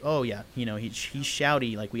people are like, oh yeah, you know, he's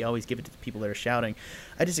shouty, like we always give it to the people that are shouting.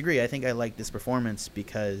 I disagree. I think I like this performance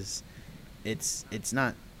because it's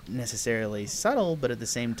not necessarily subtle, but at the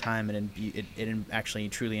same time it actually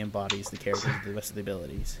truly embodies the character with the rest of the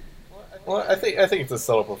abilities. Well, I think it's a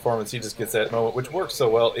subtle performance. He just gets that moment, which works so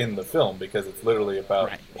well in the film because it's literally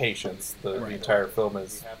about patience. The entire film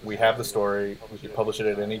is, we have the story, we can publish it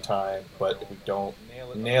at any time, but if we don't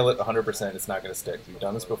nail it 100%, it's not going to stick. We've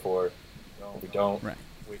done this before. If we don't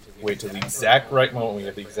wait till the exact right moment, we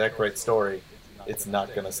have the exact right story, it's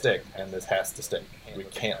not going to stick, and this has to stick. We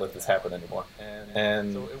can't let this happen anymore.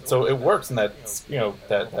 And so it works in that, you know,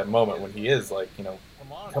 that moment when he is like, you know,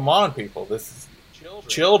 come on, people, this is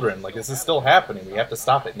children, like this is still happening, we have to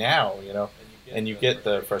stop it now, you know. And you get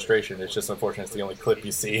the frustration. It's just unfortunate it's the only clip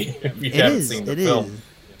you see if you haven't seen the film.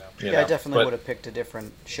 You know? I definitely would have picked a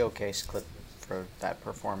different showcase clip for that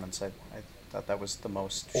performance. I thought that was the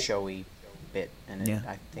most showy bit, and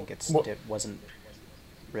I think it wasn't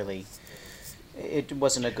really, it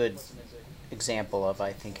wasn't a good example of,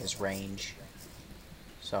 I think, his range.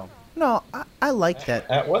 So no, I like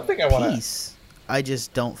that one thing I want piece. I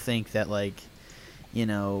just don't think that, like, you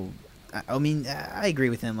know, I mean, I agree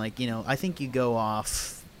with him. Like, you know, I think you go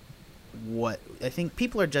off I think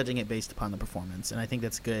people are judging it based upon the performance, and I think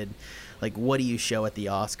that's good. Like, what do you show at the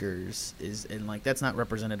Oscars and like, that's not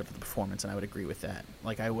representative of the performance, and I would agree with that.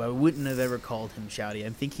 Like, I wouldn't have ever called him shouty. I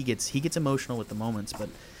think he gets emotional with the moments, but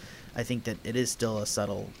I think that it is still a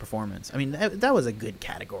subtle performance. I mean, that was a good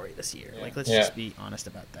category this year. Like, let's just be honest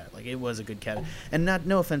about that. Like, it was a good category. And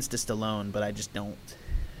no offense to Stallone, but I just don't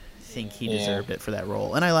think he deserved it for that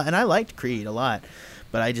role. And I liked Creed a lot,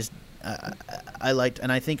 but I just I liked it,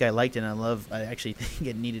 and I actually think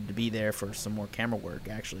it needed to be there for some more camera work,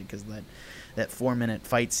 actually, because that 4-minute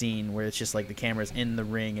fight scene where it's just like the camera's in the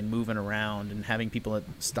ring and moving around and having people at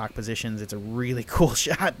stock positions, it's a really cool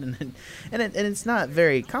shot, and it's not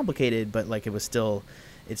very complicated, but like it still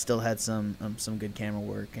had some good camera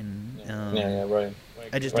work, and right.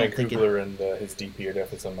 I just Ryan don't think Coogler and his DP are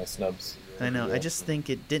definitely some of my snubs. I know. I just think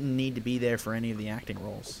it didn't need to be there for any of the acting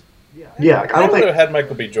roles. Yeah, I would have had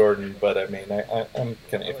Michael B. Jordan, but I mean, I'm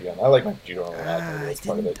kind of iffy on. I like Michael B. Jordan a lot.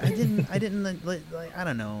 I didn't like. I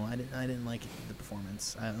don't know. I didn't like the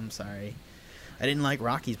performance. I'm sorry. I didn't like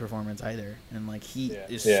Rocky's performance either. And like, he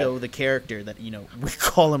is so the character that, you know, we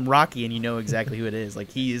call him Rocky, and you know exactly who it is. Like,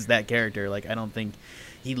 he is that character. Like, I don't think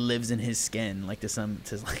he lives in his skin, like to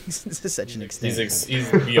such an extent.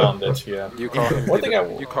 He's beyond it. Yeah. You call him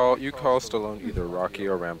you call Stallone either Rocky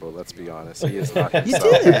or Rambo. Let's be honest. He is not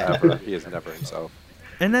himself. Ever. He is never himself.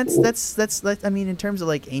 And that's I mean, in terms of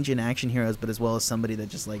like ancient action heroes, but as well as somebody that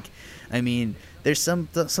just like, I mean, there's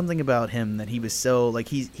something about him that he was so like,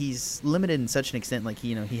 he's limited in such an extent, like,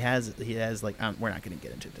 you know, he has like, we're not going to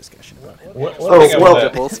get into a discussion about him.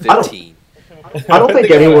 I don't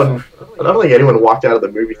think anyone walked out of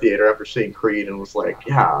the movie theater after seeing Creed and was like,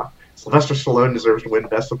 yeah, Sylvester Stallone deserves to win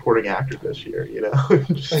Best Supporting Actor this year, you know?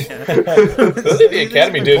 The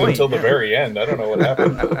Academy did until the very end. I don't know what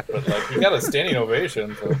happened. But like, he got a standing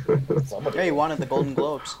ovation. So yeah, he wanted the Golden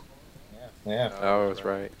Globes. Yeah. Oh, that's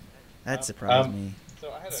right. That surprised me.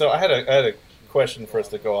 So I had a question for us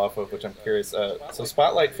to go off of, which I'm curious. So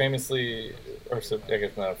Spotlight famously, I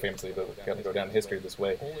guess not famously, but we've got to go down history this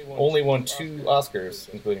way, only won 2 Oscars,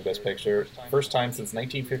 including Best Picture. First time since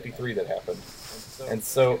 1953 that happened. And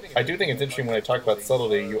so I do think it's interesting when I talk about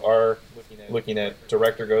subtlety, you are looking at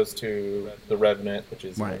director goes to The Revenant, which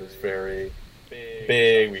is this very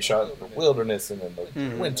big, we shot the wilderness and then the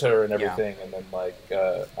winter and everything, and then like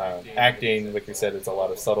acting, like you said, it's a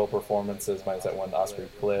lot of subtle performances, minus that one Oscar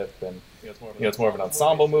clip, and you know, it's more of an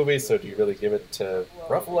ensemble movie, so do you really give it to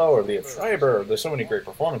Ruffalo or Liev Schreiber? There's so many great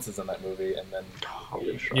performances in that movie, and then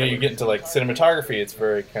you know, you get into like cinematography, it's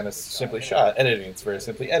very kind of simply shot, editing, it's very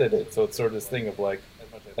simply edited, so it's sort of this thing of like,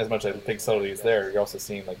 as much as I think subtlety is there, you're also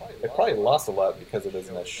seeing like it probably lost a lot because it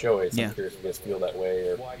isn't as showy. So I'm curious if you guys feel that way,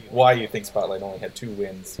 or why you think Spotlight only had 2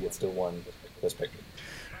 wins yet still won Best Picture.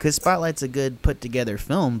 Because Spotlight's a good put together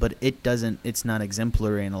film, but it's not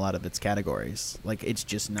exemplary in a lot of its categories. Like, it's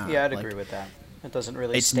just not. Yeah, I'd agree with that. It doesn't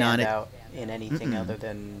really stand out in anything other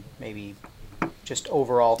than maybe just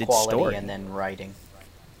overall quality story. And then writing.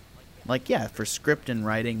 Like, yeah, for script and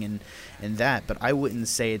writing and that, but I wouldn't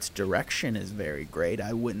say its direction is very great.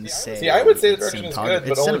 I wouldn't say. See, I would say the direction is good,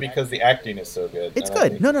 but only because the acting is so good. It's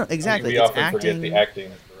good. No, exactly. We often forget the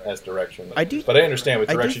acting. as direction. I do, but I understand what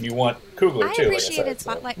direction you want Coogler I too. appreciated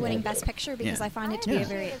so. Spotlight winning Best Picture because Yeah. I find it to be a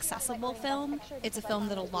very accessible film. It's a film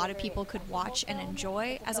that a lot of people could watch and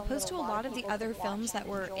enjoy, as opposed to a lot of the other films that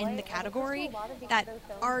were in the category that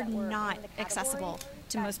are not accessible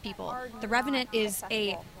to most people. The Revenant is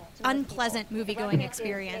a unpleasant movie-going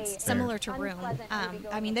experience, similar to Room.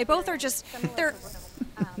 I mean, they both are just they're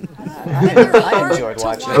I enjoyed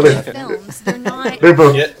watching watch films. They're not. They're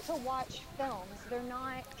both. Yeah. To watch films, they're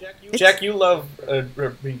not. Jack, you love.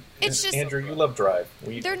 It's just- Andrew, you love Drive.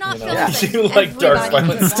 They're not you films that you like dark, everybody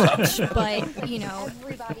violent can stuff. watch, but you know,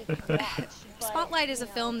 Everybody can watch. Spotlight is a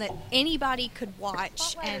film that anybody could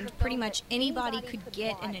watch and pretty much anybody could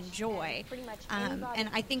get and enjoy. And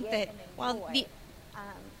I think that while the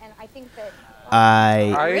And I think that.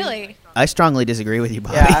 I strongly disagree with you,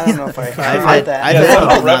 Bobby. Yeah, I don't know if I've I've heard that. I've Yeah, had no, people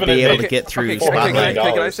not be Revenant able to get through Okay,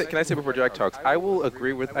 Spotlight. can I say before Jack talks? I will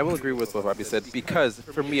agree with what Bobby said, because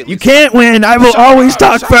for me, at You least, can't win. I will always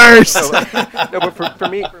talk first. no, but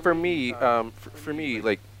for me,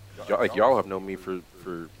 like y'all have known me for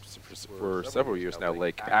several years now.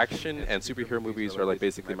 Like, action and superhero movies are like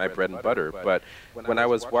basically my bread and butter. But when I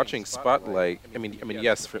was watching Spotlight, I mean,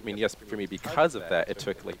 yes, for me, because of that, it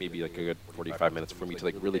took like maybe like a good 45 minutes for me to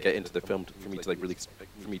like really get into the film, for it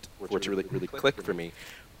to really click for me.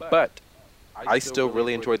 But I still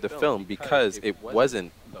really enjoyed the film because it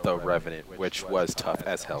wasn't The Revenant, which was tough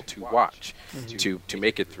as hell to watch, to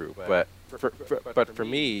make it through. But for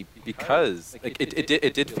me, because like,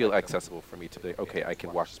 it did feel accessible for me to be okay. I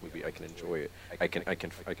can watch this movie. I can enjoy it. I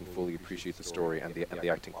can fully appreciate the story and the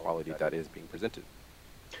acting quality that is being presented.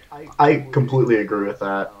 I completely agree with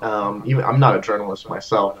that. Even I'm not a journalist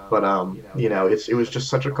myself, but you know, it was just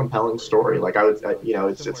such a compelling story. Like you know,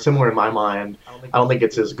 it's similar in my mind. I don't think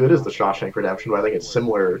it's as good as The Shawshank Redemption, but I think it's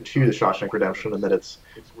similar to The Shawshank Redemption in that it's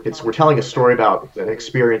we're telling a story about an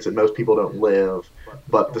experience that most people don't live,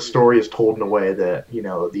 but the story is told in a way that, you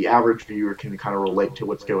know, the average viewer can kind of relate to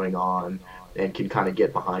what's going on and can kind of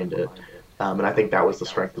get behind it. And I think that was the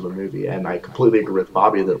strength of the movie. And I completely agree with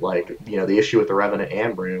Bobby that, like, you know, the issue with The Revenant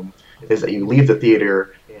and Room is that you leave the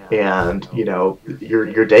theater and, you know,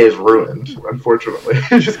 your day is ruined, unfortunately,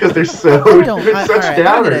 just because there's such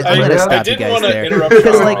downers. I'm gonna stop you didn't guys wanna there interrupt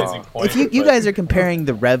because, your like, amazing point, if you but- guys are comparing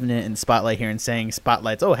The Revenant and Spotlight here and saying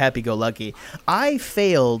Spotlight's happy-go-lucky, I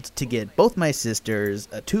failed to get both my sisters,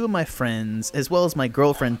 two of my friends, as well as my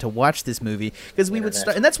girlfriend to watch this movie because we would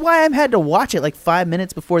start, and that's why I had to watch it like 5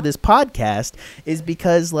 minutes before this podcast, is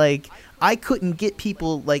because like I couldn't get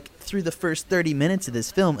people like through the first 30 minutes of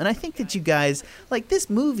this film. And I think that you guys, like,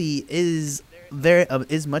 this movie is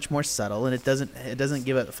is much more subtle, and it doesn't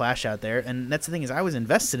give a flash out there. And that's the thing, is I was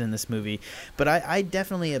invested in this movie, but I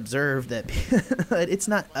definitely observed that it's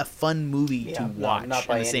not a fun movie to watch not in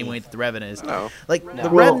by the same any- way that The Revenant is. No. Like, No. The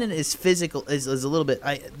Well- Revenant is physical, is a little bit,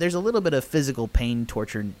 there's a little bit of physical pain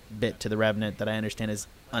torture bit to The Revenant that I understand is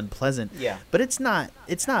unpleasant. Yeah. But it's not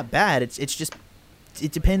bad. It's just,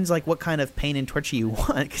 it depends like what kind of pain and torture you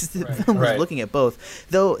want, because the film is right. looking at both.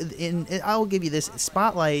 Though I will give you this,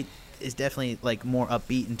 Spotlight is definitely like more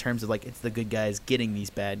upbeat in terms of like it's the good guys getting these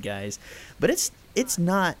bad guys, but it's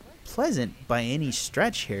not pleasant by any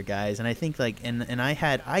stretch here, guys. And I think like and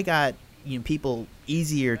I got, you know, people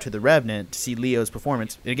easier to The Revenant to see Leo's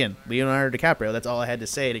performance. Again, Leonardo DiCaprio. That's all I had to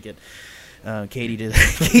say to get Katie to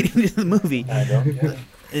the movie. I don't care.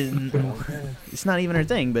 It's not even her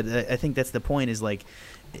thing, but I think that's the point, is like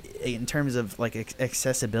in terms of like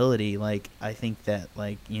accessibility, like I think that,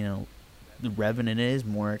 like, you know, The Revenant is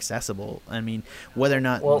more accessible. I mean, whether or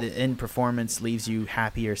not the end performance leaves you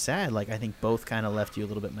happy or sad, like I think both kind of left you a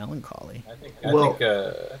little bit melancholy. I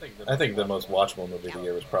think the most watchable movie of the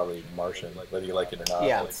year was probably Martian, whether you like it or not.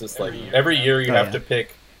 Yeah. It's just like every year you have to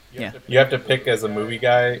pick. Yeah. You have to pick as a movie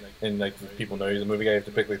guy, and like if people know you're a movie guy, you have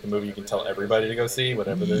to pick like the movie you can tell everybody to go see,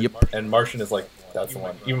 whatever. Yep. And Martian is like, that's the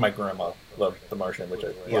one. Even my grandma loved The Martian, which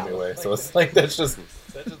blew me away. So it's like that's just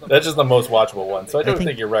the most watchable one. So I don't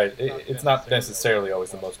think you're right. It's not necessarily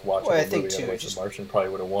always the most watchable Well, I think movie. too, Otherwise, just- The Martian probably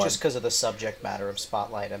would have won. Just because of the subject matter of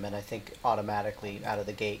Spotlight, I mean, I think automatically out of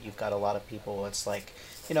the gate, you've got a lot of people. It's like,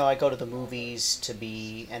 you know, I go to the movies to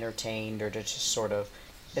be entertained or to just sort of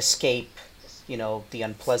escape, you know, the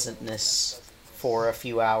unpleasantness for a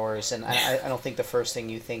few hours. And I don't think the first thing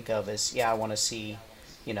you think of is, I want to see,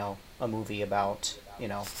 you know, a movie about, you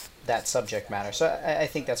know, that subject matter. So I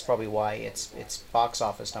think that's probably why its box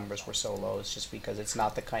office numbers were so low. It's just because it's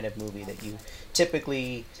not the kind of movie that you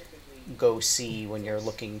typically go see when you're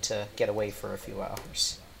looking to get away for a few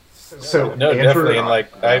hours. So No, Andrew, definitely, and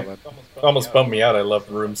like I almost bummed me out. I loved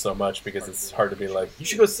Room so much because it's hard to be like, you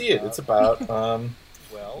should go see it. It's about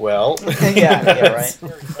Well, yeah, right.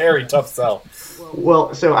 Very tough sell.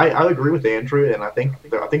 Well, so I agree with Andrew, and I think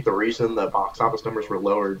the reason the box office numbers were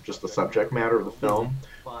lower is just the subject matter of the film.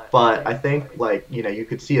 But I think, like, you know, you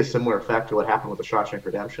could see a similar effect to what happened with The Shawshank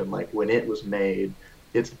Redemption. Like, when it was made,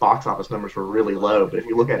 its box office numbers were really low. But if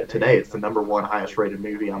you look at it today, it's the #1 highest rated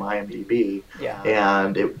movie on IMDb. Yeah.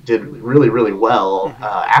 And it did really, really well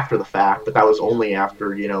after the fact. But that was only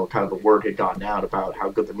after, you know, kind of the word had gotten out about how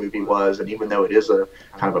good the movie was. And even though it is a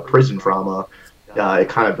kind of a prison drama, it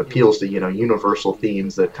kind of appeals to, you know, universal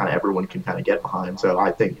themes that kind of everyone can kind of get behind. So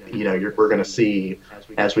I think, you know, we're going to see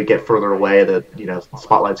as we get further away that, you know,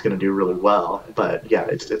 Spotlight's going to do really well. But yeah,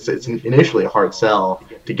 it's initially a hard sell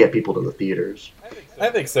to get people to the theaters. I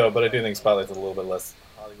think so, but I do think Spotlight's a little bit less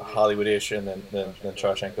Hollywood-ish than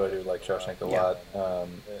Shawshank. I do like Shawshank a lot.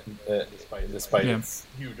 Despite its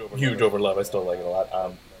huge overlove, I still like it a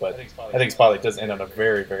lot. But I think Spotlight does end on a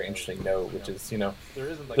very, very interesting note, which is, you know,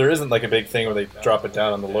 there isn't like a big thing where they drop it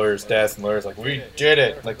down on the lawyer's desk and the lawyer's like, we did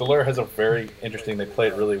it. Like, the lawyer has a very interesting, they play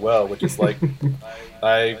it really well, which is like,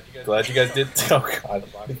 I'm glad you guys did. Oh, God,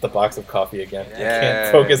 the box of coffee again. I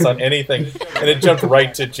can't focus on anything. And it jumped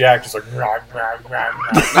right to Jack, just like, I'm glad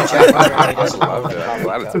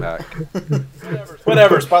it's back.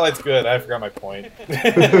 Whatever, Spotlight's good. I forgot my point.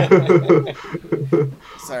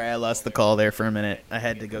 Sorry, I lost the call there for a minute. I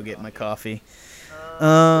had to go get my coffee.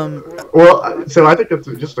 Well, so I think that's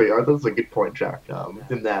a good point, Jack.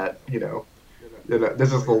 In that, you know,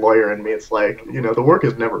 this is the lawyer in me. It's like, you know, the work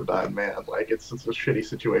is never done, man. Like, it's a shitty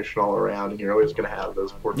situation all around, and you're always going to have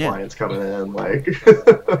those poor clients coming in, like,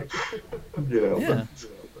 you know. Yeah.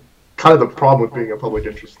 Kind of the problem with being a public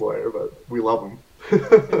interest lawyer, but we love them.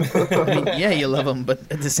 I mean, yeah, you love them, but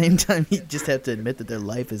at the same time, you just have to admit that their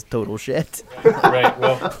life is total shit. Right.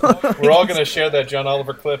 Well, we're all going to share that John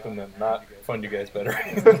Oliver clip and then not fund you guys better.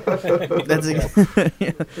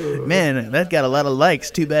 Man, that got a lot of likes.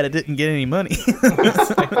 Too bad it didn't get any money.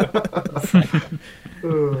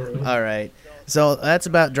 All right. So that's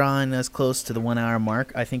about drawing us close to the 1 hour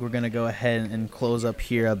mark. I think we're going to go ahead and close up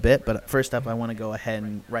here a bit. But first up, I want to go ahead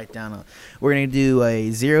and write down we're going to do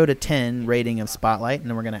a 0 to 10 rating of Spotlight, and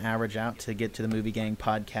then we're going to average out to get to the Movie Gang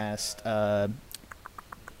podcast.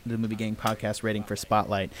 The Movie Gang podcast rating for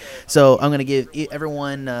Spotlight. So I'm going to give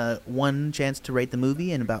everyone one chance to rate the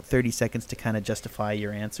movie and about 30 seconds to kind of justify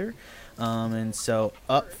your answer. And so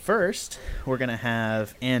up first, we're going to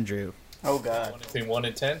have Andrew. Oh, God. Between 1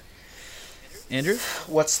 and 10? Andrew?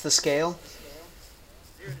 What's the scale?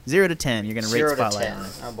 0 to 10. You're going to rate Spotlight. 0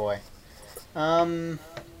 to 10. Oh, boy.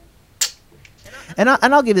 And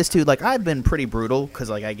I'll give this too. Like, I've been pretty brutal because,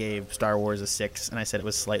 like, I gave Star Wars a 6, and I said it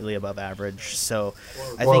was slightly above average. So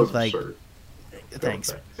I think, like,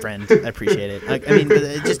 thanks, friend. I appreciate it. Like, I mean,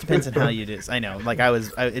 it just depends on how you do this. I know. Like,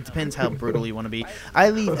 it depends how brutal you want to be. I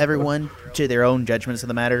leave everyone to their own judgments of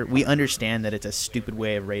the matter. We understand that it's a stupid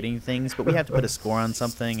way of rating things, but we have to put a score on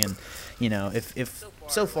something. And, you know, if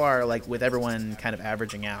so far, like, with everyone kind of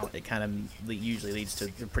averaging out, it kind of usually leads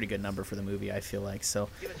to a pretty good number for the movie, I feel like. So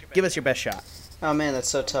give us your best shot. Oh, man, that's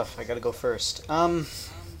so tough. I got to go first. I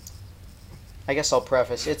guess I'll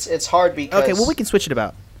preface. It's hard because... Okay, well, we can switch it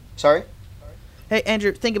about. Sorry? Hey,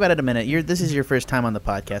 Andrew, think about it a minute. This is your first time on the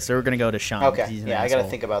podcast, so we're going to go to Sean. Okay, I got to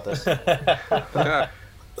think about this.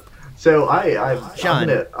 So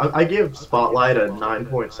I give Spotlight a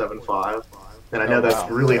 9.75, and I know that's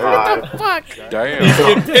really high. What the fuck?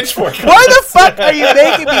 Damn. Pitchfork. Why the fuck are you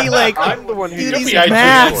making me, like, I'm the one who do did these the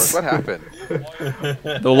maths? What happened?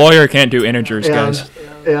 The lawyer can't do integers, guys.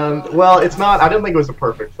 And well, it's not. I didn't think it was a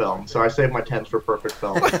perfect film, so I saved my 10s for perfect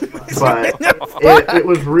film. But it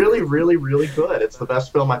was really, really, really good. It's the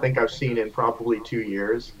best film I think I've seen in probably 2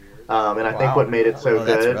 years. And I think what made it so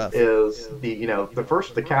good is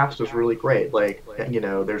the cast is really great. Like, you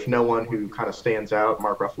know, there's no one who kind of stands out.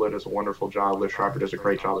 Mark Ruffalo does a wonderful job. Liv Schreiber does a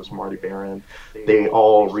great job as Marty Baron. They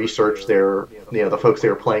all researched the folks they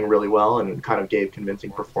were playing really well and kind of gave convincing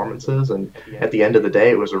performances. And at the end of the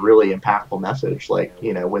day, it was a really impactful message. Like,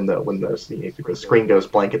 you know, when the screen goes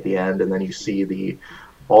blank at the end, and then you see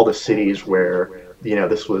all the cities where, you know,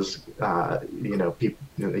 this was,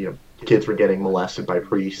 people, kids were getting molested by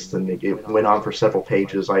priests, and it went on for several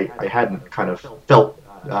pages. I hadn't kind of felt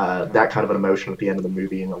that kind of an emotion at the end of the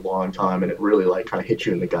movie in a long time, and it really like kind of hit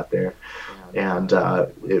you in the gut there. And I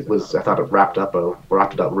thought it wrapped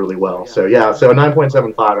it up really well. So yeah, so a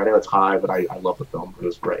 9.75. I know it's high, but I love the film. It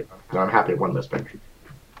was great. And I'm happy it won this picture.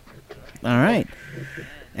 All right.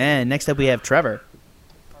 And next up we have Trevor.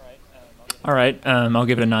 All right, I'll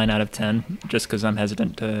give it a 9 out of 10, just because I'm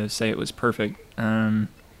hesitant to say it was perfect.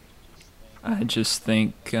 I just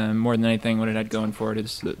think more than anything, what it had going for it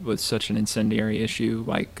is that with such an incendiary issue,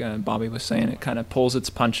 like Bobby was saying, it kind of pulls its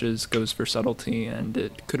punches, goes for subtlety, and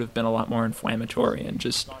it could have been a lot more inflammatory and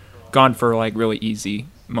just gone for like really easy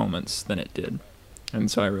moments than it did. And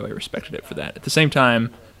so I really respected it for that. At the same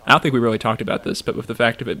time, I don't think we really talked about this, but with the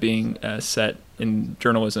fact of it being set in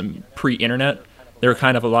journalism pre-internet, there were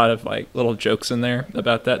kind of a lot of like little jokes in there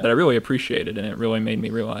about that I really appreciated, and it really made me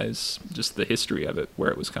realize just the history of it, where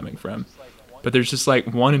it was coming from. But there's just like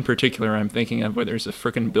one in particular I'm thinking of where there's a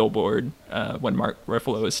frickin' billboard when Mark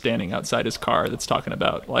Ruffalo is standing outside his car that's talking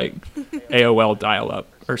about like AOL dial-up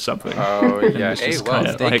or something. Oh yeah, just AOL,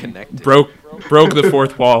 kinda, stay like, connected. broke the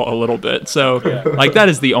fourth wall a little bit. So like that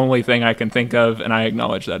is the only thing I can think of, and I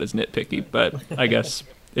acknowledge that as nitpicky. But I guess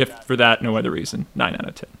if for that no other reason, 9 out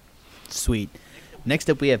of 10. Sweet.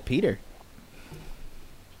 Next up, we have Peter.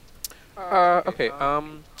 Okay.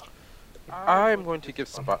 I'm going to give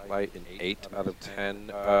Spotlight an 8 out of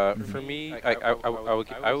 10. For me,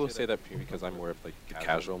 I will say that because I'm more of like a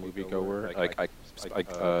casual moviegoer.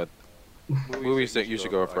 Movies that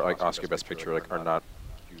usually go for like Oscar Best Picture like are not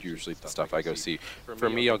usually the stuff I go see. For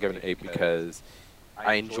me, I'll give it an 8 because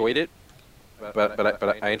I enjoyed it.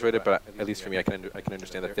 But I enjoyed it. But at least for me, I can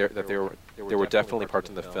understand that there were definitely parts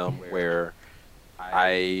in the film where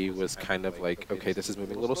I was kind of like, okay, this is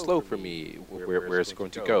moving a little slow for me. Where is it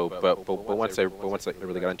going to go? But once I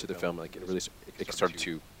really got into the film, like it started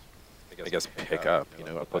to, I guess, pick up. You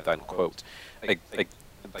know, I'll put that in quotes. Like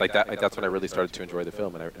that. That's when I really started to enjoy the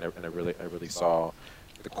film, and I really saw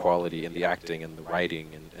the quality and the acting and the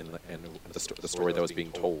writing and the story that was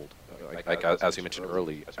being told. Like as you mentioned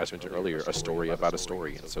earlier, a story about a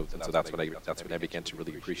story, and so that's when I began to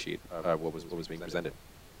really appreciate what was being presented.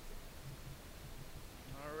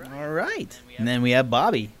 All right. And then we have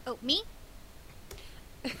Bobby. Oh, me?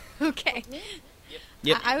 Okay.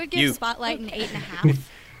 Yep. I would give you. Spotlight an 8.5.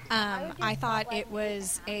 I thought it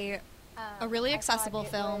was a really accessible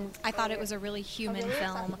film. I thought it was a really human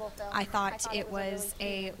film. I thought it was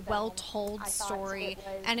a well-told story,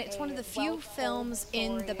 and it's one of the few films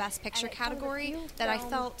in the Best Picture category that I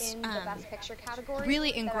felt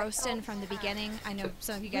really engrossed in from the beginning. I know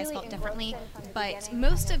some of you guys felt differently, but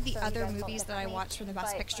most of the other movies that I watched from the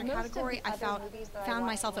Best Picture category, I found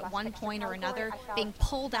myself at one point or another being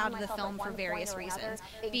pulled out of the film for various reasons.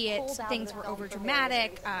 Be it things were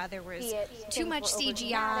overdramatic, there was too much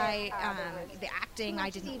CGI, the acting, I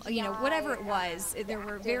didn't, whatever it was, there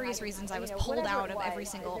were various reasons I was pulled out of every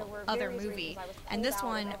single other movie. And this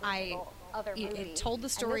one, it told the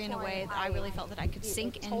story in a way that I really felt that I could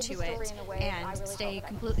sink into it and stay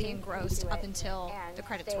completely engrossed up until the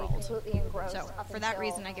credits rolled. So, for that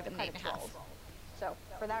reason, I give it an 8.5.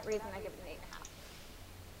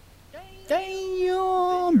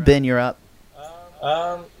 Damn. Ben, you're up.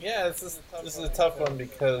 Yeah, this is a tough one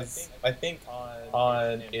because I think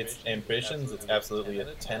on its ambitions, it's absolutely a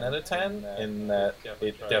 10 out of 10 in that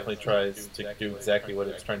it definitely tries to do exactly what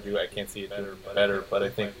it's trying to do. I can't see it doing better, but I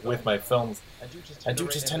think with my films, I do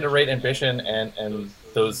just tend to rate ambition and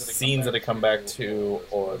those scenes that I come back to,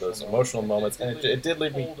 or those emotional moments, and it did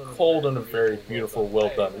leave me cold in a very beautiful,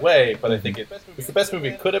 well-done way, but I think it's the best movie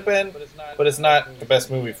it could have been, but it's not the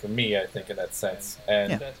best movie for me, I think, in that sense.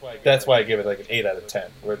 And that's why I give it like an 8 out of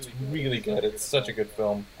 10, where it's really good. It's such a good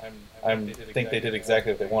film. I think they did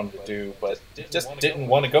exactly what they wanted to do, but it just didn't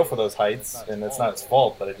want to go for those heights, and it's not its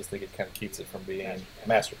fault, but I just think it kind of keeps it from being a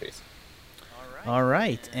masterpiece. All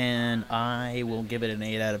right, and I will give it an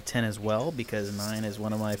 8 out of 10 as well, because 9 is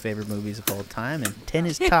one of my favorite movies of all time, and 10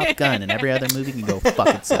 is Top Gun, and every other movie can go fuck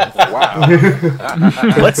itself. Wow.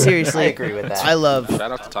 But seriously, I agree with that. Shout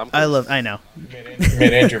out to Tom Cruise. I know. You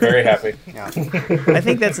made Andrew very happy. Yeah. I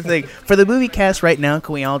think that's the thing. For the movie cast right now,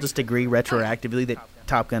 can we all just agree retroactively that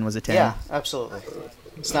Top Gun was a 10? Yeah, absolutely.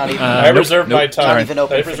 It's not even. I reserved my time. Not even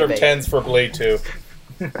open I for reserved debate. 10s for Blade 2.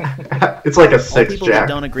 It's like a All 6, people Jack. that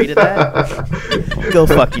don't agree to that, go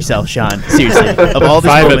fuck yourself, Sean. Seriously, of all the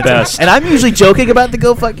 5 at moments, best. and I'm usually joking about the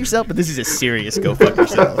go fuck yourself, but this is a serious go fuck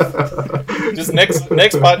yourself. Just next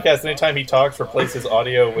podcast, anytime he talks, replace his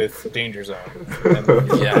audio with Danger Zone.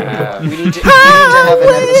 Yeah. We need to have an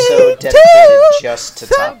episode dedicated just to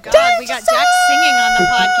Top Gun. God, we got Jack singing on the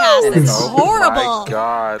podcast. This is Oh horrible. my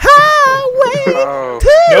God. Highway Oh.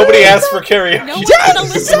 Nobody asked for karaoke. No one's gonna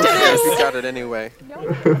listen to You this. got it anyway.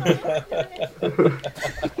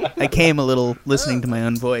 I came a little listening to my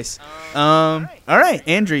own voice. All right,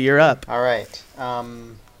 Andrew, you're up. All right.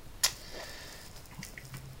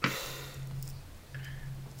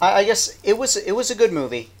 I guess it was a good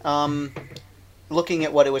movie. Looking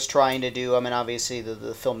at what it was trying to do, I mean, obviously the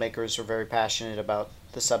filmmakers were very passionate about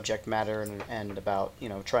the subject matter and about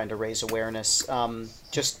trying to raise awareness.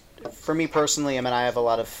 Just for me personally, I mean, I have a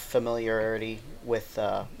lot of familiarity with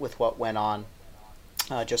what went on,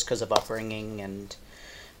 just because of upbringing, and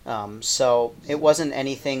so it wasn't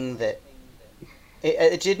anything that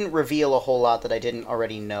it didn't reveal a whole lot that I didn't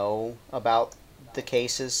already know about the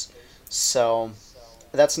cases. So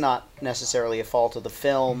that's not necessarily a fault of the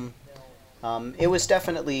film. It was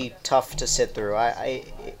definitely tough to sit through.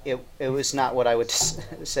 It was not what I would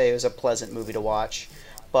say was a pleasant movie to watch,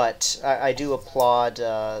 but I do applaud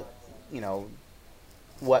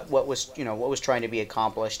what was trying to be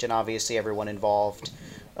accomplished, and obviously everyone involved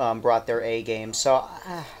brought their A game. So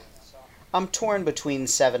I'm torn between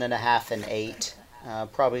 7.5 and 8,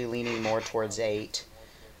 probably leaning more towards 8.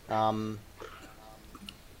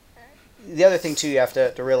 The other thing too you have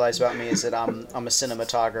to realize about me is that I'm a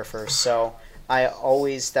cinematographer, so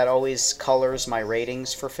that always colors my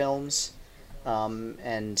ratings for films,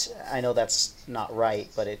 and I know that's not right,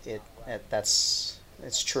 but it's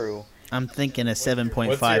true. I'm thinking a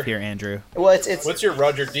 7.5 here, Andrew. Well, it's what's your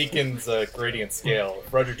Roger Deakins gradient scale?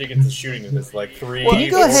 If Roger Deakins is shooting it, it's like 3. Can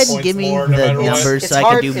you go ahead and give me the numbers so I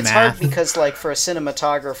can do math? It's hard because, like, for a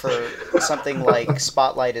cinematographer, something like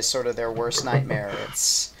Spotlight is sort of their worst nightmare.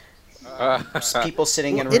 It's people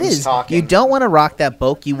sitting in rooms talking. You don't want to rock that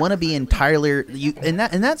boat. You want to be entirely in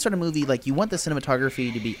that sort of movie. Like, you want the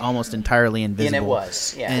cinematography to be almost entirely invisible. And it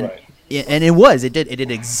was, yeah. And, right. And it was. It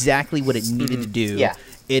did exactly what it needed to do. Yeah.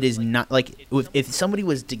 It is not like if somebody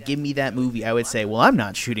was to give me that movie, I would say, well, I'm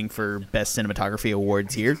not shooting for best cinematography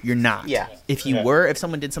awards here. You're not. Yeah. If you were, if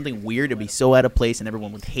someone did something weird, it'd be so out of place and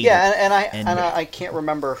everyone would hate it. Yeah, and I can't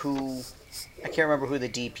remember who the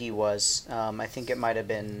DP was. I think it might have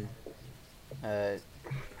been. I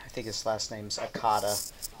think his last name's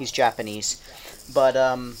Akata. He's Japanese, but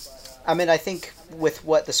I mean, I think with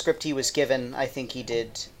what the script he was given, I think he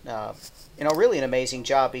did. Really an amazing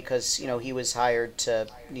job, because he was hired to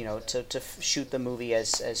shoot the movie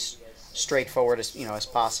as straightforward as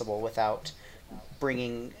possible, without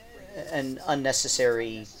bringing an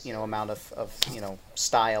unnecessary amount of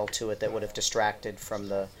style to it that would have distracted from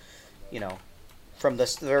the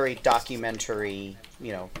very documentary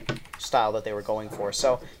style that they were going for.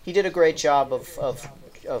 So he did a great job of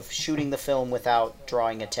shooting the film without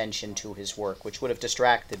drawing attention to his work, which would have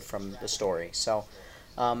distracted from the story. So.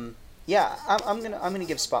 Yeah, I'm gonna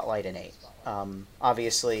give Spotlight an 8.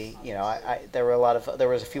 Obviously, there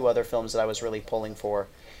was a few other films that I was really pulling for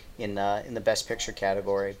in the Best Picture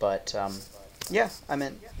category, but I'll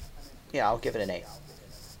give it an 8.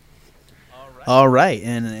 All right,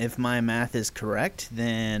 and if my math is correct,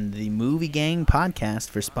 then the Movie Gang podcast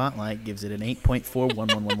for Spotlight gives it an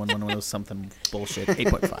 8.41111 something bullshit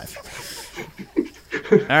 8.5.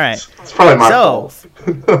 All right. It's probably my fault.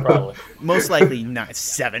 Probably. Most likely not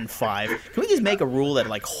 7.5. Can we just make a rule that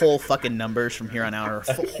like whole fucking numbers from here on out are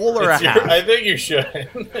whole or a half? I think you should.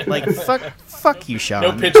 Like fuck you, Sean.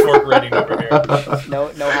 No pitchfork rating over here.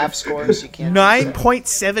 No half scores. You can't.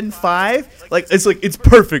 9.75. Like it's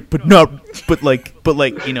perfect, but he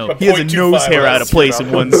has a nose hair out of place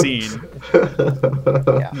in one scene.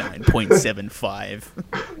 9.75.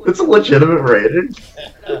 It's a legitimate rating.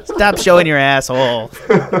 Stop showing your asshole.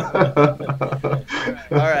 All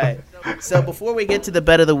right. So before we get to the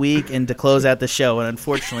bet of the week and to close out the show, and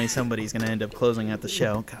unfortunately somebody's going to end up closing out the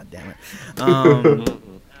show. God damn it.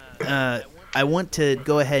 I want to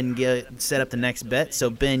go ahead and set up the next bet. So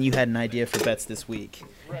Ben, you had an idea for bets this week.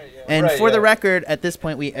 And for the record, at this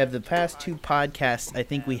point, we have the past 2 podcasts. I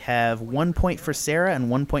think we have 1 point for Sarah and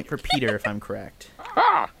 1 point for Peter, if I'm correct.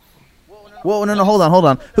 Whoa, no, hold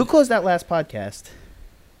on. Who closed that last podcast?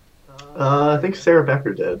 I think Sarah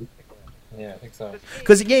Becker did. Yeah, I think so.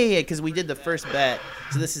 Because we did the first bet,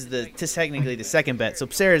 so this is technically the second bet. So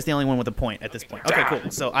Sarah's the only one with a point at this point. Okay,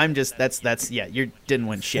 cool. So I'm just you didn't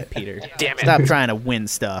win shit, Peter. Damn it! Stop trying to win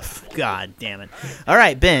stuff. God damn it! All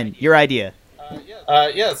right, Ben, your idea.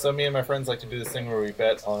 So me and my friends like to do this thing where we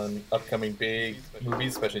bet on upcoming big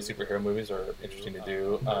movies, especially superhero movies, are interesting to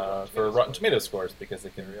do, for Rotten Tomatoes scores, because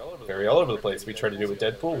they can vary all over the place. We tried to do it with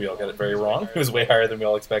Deadpool. We all got it very wrong. It was way higher than we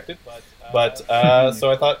all expected. But so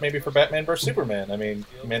I thought maybe for Batman vs. Superman. I mean,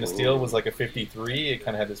 Man of Steel was like a 53. It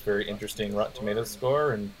kind of had this very interesting Rotten Tomatoes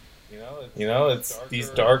score, and it's these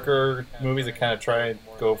darker movies that kind of try and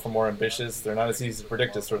go for more ambitious. They're not as easy to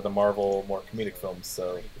predict as sort of the Marvel, more comedic films.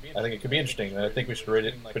 So I think it could be interesting. And I think we should rate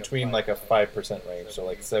it between like a 5% range, so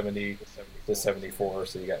like 70 to 74.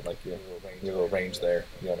 So you got like your little range there.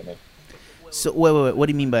 You know what I mean? So wait. What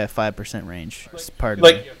do you mean by a 5% range? Pardon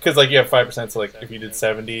Like, me. because like you have 5%, so like if you did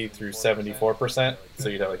 70 through 74%, so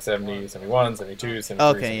you'd have like 70, 71, 72, 73,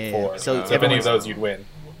 Okay, yeah, 74. yeah. So if any of everyone's- those, you'd win.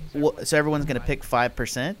 So everyone's gonna pick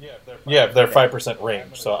 5%. Yeah, they're 5%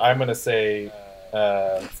 range. So I'm gonna say,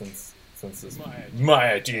 since this is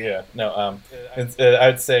my idea, no,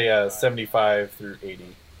 I'd say 75 through 80,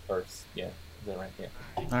 or yeah, is that right? Yeah.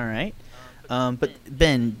 All right. But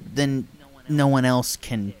Ben, then no one else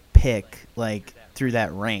can pick like through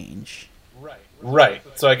that range. Right.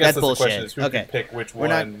 So I guess That's that's the question: bullshit. is who Okay. can pick which We're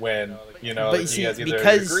one not- when? You know, But like, see, you guys either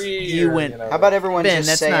because agree you or, went- you know, How about everyone Ben, just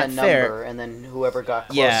that's say not a number, fair. and then whoever got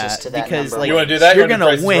closest Yeah, to that because number like You wanna do that? you're You wanna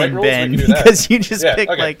gonna do Price is Right win, rules? We Ben, can do that. because you just Yeah,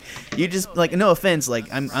 picked okay. like you just like no offense, like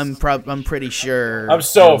I'm pretty sure I'm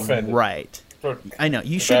so offended. Right. I know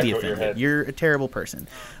you The should back be of your offended. head. You're a terrible person.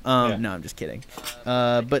 Yeah. No, I'm just kidding.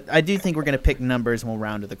 But I do think we're gonna pick numbers and we'll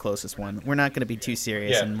round to the closest one. We're not gonna be too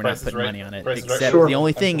serious Yeah, and we're Price not is putting Right. money on it. Price is Right. Except Sure. the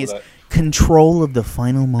only I'm thing cool is with control of the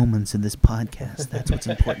final moments in this podcast. That's what's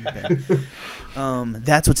important, Ben.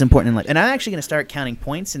 That's what's important in life. And I'm actually gonna start counting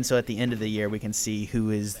points, and so at the end of the year we can see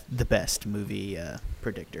who is the best movie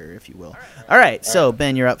predictor, if you will. All right. So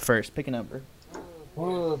Ben, you're up first. Pick a number.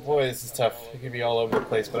 Oh boy, this is tough. It could be all over the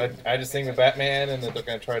place, but I just think with Batman and that they're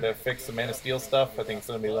going to try to fix the Man of Steel stuff, I think it's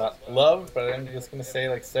going to be a lot loved, but I'm just going to say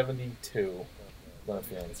like 72. What I'm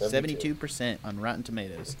feeling, 72% on Rotten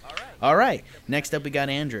Tomatoes. All right. Next up, we got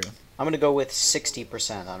Andrew. I'm gonna go with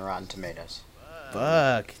 60% on Rotten Tomatoes.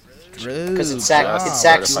 Fuck. Drew. Because it's job.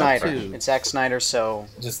 Zack Right, Snyder. Two. It's Zack Snyder, so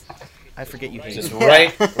Just, I forget you hate just it.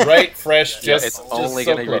 right, fresh. Yeah, Just it's just only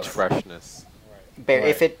so going to reach close. freshness.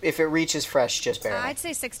 if it reaches fresh, just barely. I'd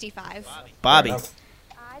say 65. Bobby. I'd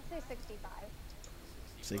say 65.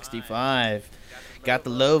 65. Got the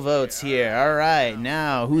low votes here. All right.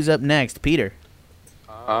 Now, who's up next? Peter.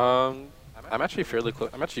 I'm actually fairly close.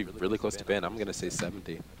 I'm actually really close to Ben. I'm going to say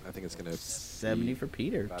 70. I think it's going to 70 for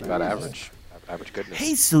Peter. about average. Average goodness.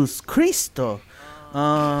 Jesus Cristo.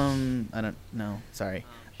 I don't know. Sorry.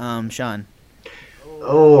 Sean.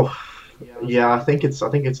 Oh, yeah, I think it's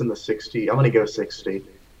in the 60. I'm gonna go 60.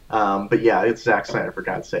 But yeah, it's Zack Snyder, for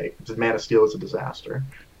God's sake. Man of Steel is a disaster.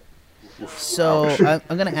 So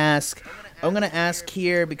I'm gonna ask. I'm gonna ask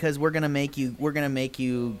here because we're gonna make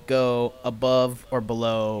you go above or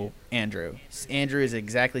below Andrew. Andrew is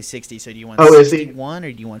exactly 60. So do you want Is he? 61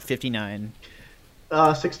 or do you want 59?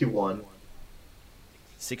 61.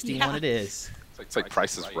 61 Yeah. it is. It's like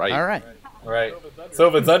Price is Right. All right. Right. So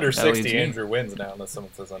if it's under That leads 60, me. Andrew wins now, unless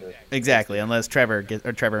someone says under. Exactly. Unless Trevor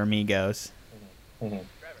or me goes. Mhm.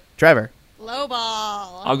 Trevor. Low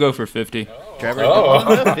ball. I'll go for 50. Trevor. Oh.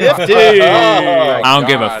 50. I don't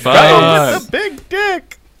give a God. fuck. The big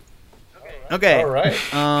dick. Okay. All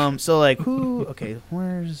right. So like who? Okay.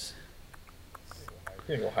 Where's?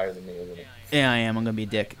 You're going to go higher than me, isn't it? Yeah, I am. I'm gonna be a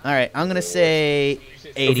dick. All right. I'm gonna say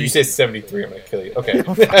If 80. you say 73, I'm going to kill you. Okay.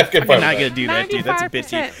 I'm Good not point. gonna do that, dude. That's a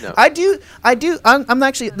bitchy. 95%. No. I do. I'm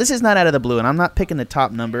actually. This is not out of the blue, and I'm not picking the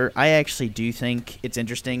top number. I actually do think it's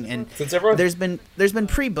interesting, and Since everyone there's been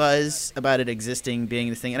pre-buzz about it existing, being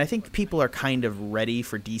the thing, and I think people are kind of ready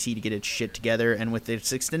for DC to get its shit together, and with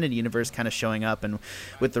its extended universe kind of showing up, and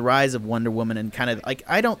with the rise of Wonder Woman, and kind of like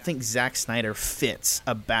I don't think Zack Snyder fits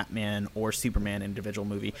a Batman or Superman individual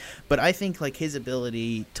movie, but I think like his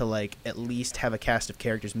ability to like at least have a cast of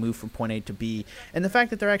characters move from point A to B, and the fact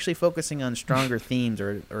that they're actually focusing on stronger themes,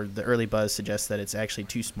 or the early buzz suggests that it's actually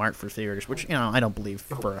too smart for theaters, which I don't believe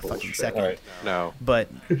for a fucking second. All right. No. But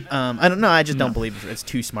I don't know. I just don't believe it's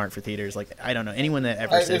too smart for theaters. Like I don't know anyone that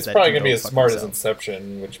ever says It's that. probably can going to be go as fuck smart as themselves.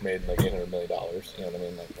 Inception, which made like $800 million. You know what I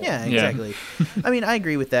mean? Like, Yeah, Yeah. exactly. I mean, I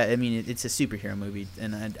agree with that. I mean, it's a superhero movie,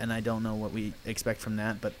 and I don't know what we expect from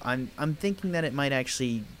that. But I'm thinking that it might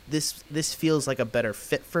actually this feels like a better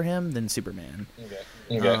fit for him than Superman.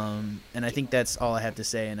 Okay. And I think that's all I have to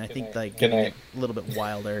say. And I think like Can getting I- it a little bit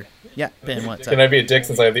wilder. Yeah, Ben, what's Can up? I be a dick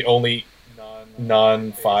since I have the only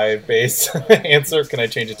non-5 base answer? Can I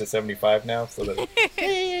change it to 75 now so that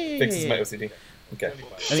it fixes my OCD? Okay. I mean,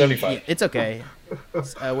 75. yeah, it's okay.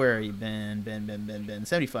 Where are you, Ben? Ben.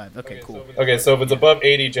 75. Okay, cool. Okay, so if it's above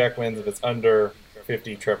 80, Jack wins. If it's under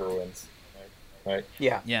 50, Trevor wins. Right?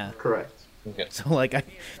 Yeah. Yeah. Correct. Okay. So like,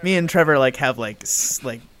 me and Trevor like have like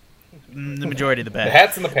the majority of the The bet.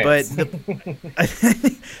 hats and the But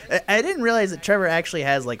pants. I didn't realize that Trevor actually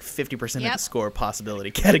has like 50% of Yep. the score possibility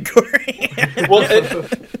category. Well,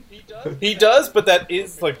 he does, but that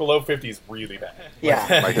is like below 50 is really bad.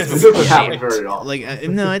 Yeah. Like, This doesn't happen very often. like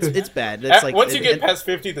no, it's bad. It's like Once you get it- past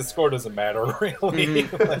 50, the score doesn't matter really.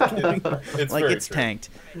 It's like very it's true. tanked.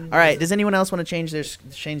 All right, does anyone else want to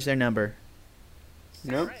change their number?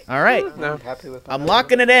 No. All right. No. I'm happy with my I'm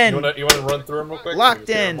locking it in. You want to run through them real quick? Locked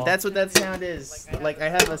So we can in. hear 'em all? That's what that sound is. Like I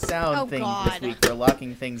have a sound Oh, thing God. this week for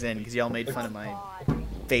locking things in because y'all made fun of my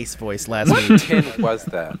face voice last What week. tin was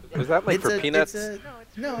that? Was that like for peanuts?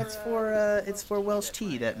 No, it's for Welsh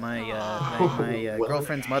tea that my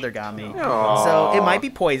girlfriend's mother got me. Aw. So it might be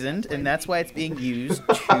poisoned, and that's why it's being used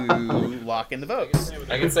to lock in the votes.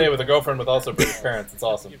 I can say with a girlfriend with also British parents, it's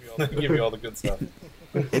awesome. They give you all the good stuff.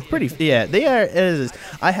 It's pretty. Yeah, they are. It is.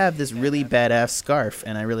 I have this really badass scarf,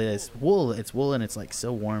 and I really it's wool. It's wool, and it's like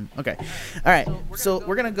so warm. Okay, all right. So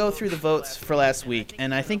we're gonna go through the votes for last week,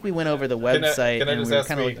 and I think we went over the website. Can I and just we were ask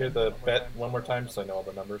kind me of hear the bet one more time so I know all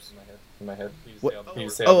the numbers in my head? What? Can you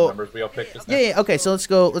say all Oh. the numbers we all picked just now? Yeah. Okay. So let's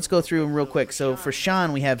go through them real quick. So for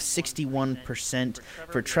Sean, we have 61%.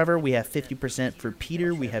 For Trevor, we have 50%. For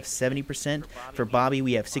Peter, we have 70%. For Bobby,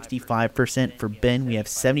 we have 65%. For Ben, we have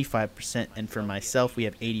 75%. And for myself, we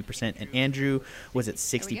have 80%. And Andrew was at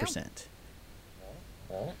 60%.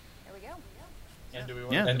 All right. There we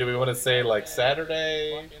go. Yeah. And do we want to say like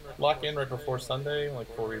Saturday lock in right before Sunday, like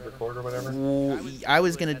before we record or whatever? I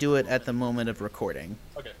was gonna do it at the moment of recording.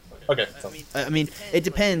 Okay. I mean, it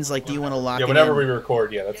depends. Like, do you want to lock? Yeah, it whenever in? we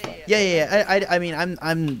record, yeah, that's fine. Yeah. I mean,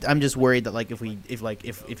 I'm just worried that like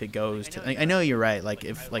if it goes to, I know you're right. Like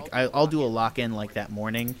if like I'll do a lock in like that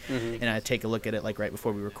morning, and I take a look at it like right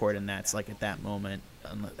before we record, and that's like at that moment,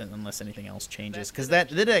 unless anything else changes, because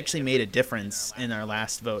that actually made a difference in our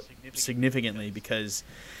last vote significantly because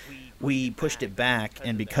we pushed it back,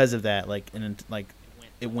 and because of that, like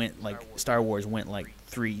it went like Star Wars went like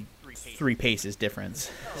three paces difference.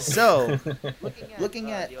 So,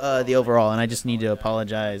 looking at the overall, and I just need to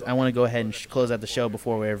apologize. I want to go ahead and close out the show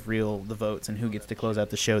before we reveal the votes and who gets to close out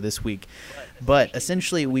the show this week. But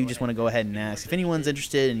essentially, we just want to go ahead and ask if anyone's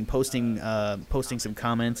interested in posting some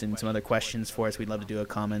comments and some other questions for us. We'd love to do a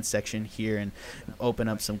comments section here and open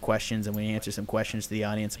up some questions, and we answer some questions to the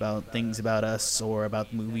audience about things about us or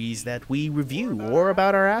about movies that we review or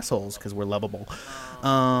about our assholes because we're lovable.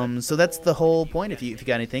 So that's the whole point. If you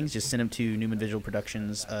got any things, just send them to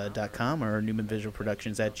newmanvisualproductions.com or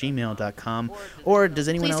newmanvisualproductions@gmail.com. Or does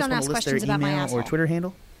anyone Please else don't want to ask list their questions about my email or asshole. Twitter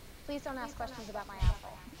handle? Please don't ask questions about my asshole.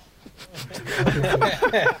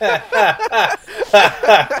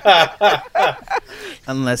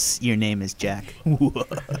 Unless your name is Jack.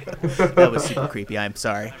 That was super creepy. I'm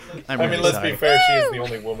sorry. I mean, let's be fair. She is the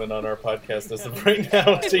only woman on our podcast as of right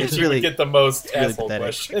now. So It's she really- would get the most really asshole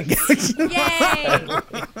pathetic. questions. Yay!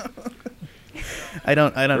 I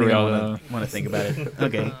don't We even all want to think about it.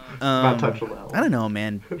 Okay. Not touching that one. I don't know,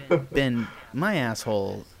 man. Ben, my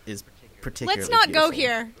asshole is particularly Let's not go beautiful.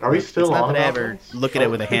 here. Are we It's still not on? that I about ever this? look at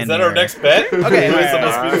it with a hand Is that our mirror. next bet? Okay, Who is the all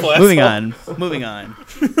most right. beautiful Moving asshole? on. Moving on.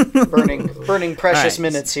 burning precious Alright.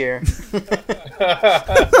 minutes here. That's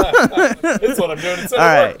what I'm doing instead All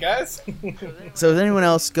of right. work, guys. So, does anyone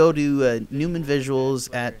else go to Newman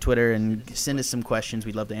Visuals at Twitter and send us some questions?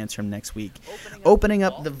 We'd love to answer them next week. Opening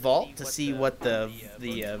up the vault to see what the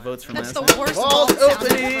votes from That's last the night. worst Vault vault sound I've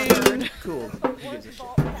ever opening. heard. Cool. Who gives a shit?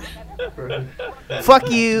 Fuck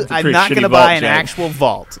you! a I'm pretty not shitty gonna vault, buy an Jack. actual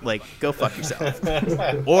vault. Like, go fuck yourself.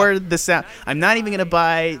 Or the sound. I'm not even gonna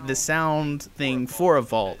buy the sound thing for a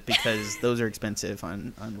vault because those are expensive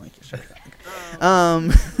on like your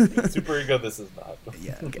Super ego, this is not.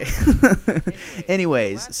 Yeah, okay.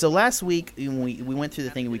 Anyways, so last week we went through the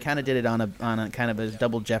thing and we kind of did it on a kind of a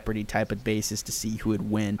double Jeopardy type of basis to see who would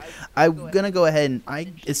win. I'm gonna go ahead and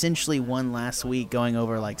I essentially won last week going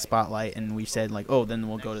over like Spotlight, and we said like, oh, then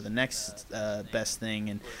we'll go to the next best thing,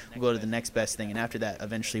 and we'll go to the next best thing, and after that,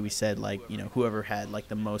 eventually we said like, you know, whoever had like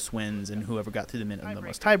the most wins and whoever got through the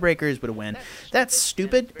most tiebreakers would win. That's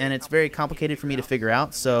stupid, and it's very complicated for me to figure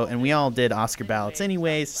out. So, and we all did Oscar ballots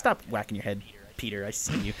anyways. Stop whacking your head, Peter. I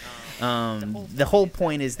see you. The whole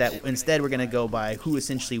point is that instead we're going to go by who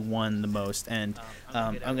essentially won the most, and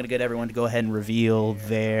I'm going to get everyone to go ahead and reveal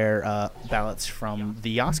their ballots from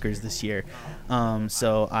the Oscars this year.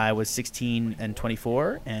 So I was 16 and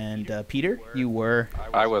 24, and Peter, you were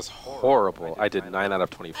I was horrible. I did 9 out of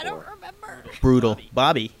I 24. don't remember. brutal.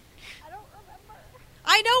 Bobby,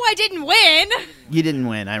 I know I didn't win. you didn't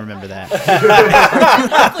win. I remember that.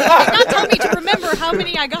 Hopefully, you did not tell me to remember how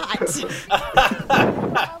many I got.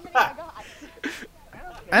 How many I got?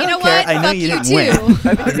 I You don't know care. what? I know Fuck you you didn't too. win.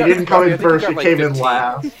 You didn't come I in think you first, got you like came in 15.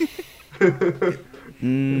 last.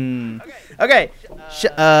 Okay.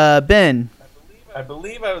 Ben, I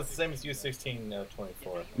believe I was the same as you, 16,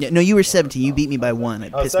 24. Yeah, no, you were 17. You beat me by 1.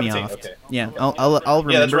 It pissed 17, me off. okay. Yeah, I'll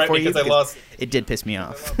remember Yeah, that's right, for you because I lost. it did piss me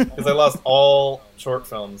off. Because I lost all short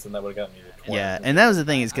films, and that would have got me to 20. Yeah, and that was the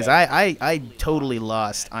thing is because I totally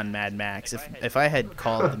lost on Mad Max. If I had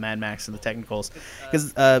called the Mad Max and the technicals,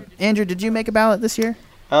 because Andrew, did you make a ballot this year?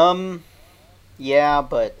 Yeah,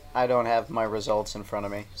 but I don't have my results in front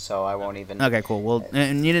of me, so I won't even. Okay, cool. Well,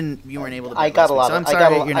 and you weren't able to. I got a lot. So I'm I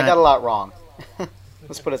sorry. got a lot wrong.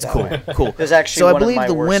 Let's put it that way. Cool. There's actually so I one of believe my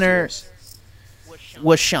the worst winner years.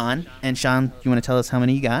 was Sean. And Sean, you want to tell us how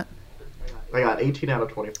many you got? I got 18 out of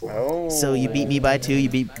 24. Oh. So you beat me by 2. You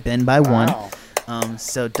beat Ben by 1. Wow.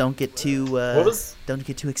 So don't get too don't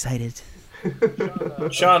get too excited.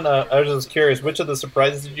 Sean, I was just curious, which of the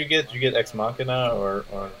surprises did you get? Did you get Ex Machina or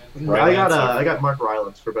I got Mark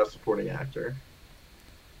Rylance for Best Supporting Actor.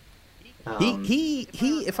 He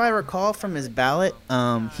if I recall from his ballot,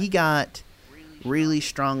 he got really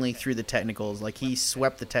strongly through the technicals. Like he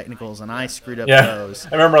swept the technicals, and I screwed up those.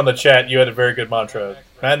 I remember on the chat you had a very good mantra: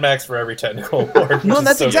 Mad Max for every technical award. No,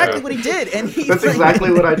 that's exactly what he did, and he that's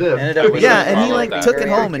exactly what I did. And he like took it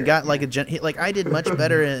home and got like I did much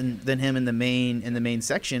better than him in the main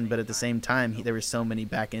section, but at the same time there were so many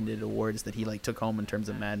back-ended awards that he like took home in terms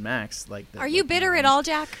of Mad Max. Like, Are you bitter at all,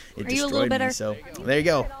 Jack? It Are you a destroyed little bitter? me, so there you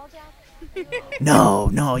go.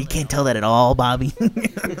 No, you can't tell that at all, Bobby.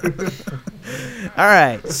 All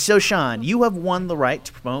right, so Sean, you have won the right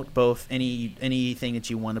to promote both anything that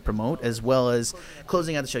you want to promote, as well as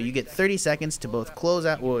closing out the show. You get 30 seconds to both close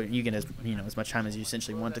out, or you get as much time as you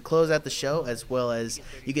essentially want to close out the show, as well as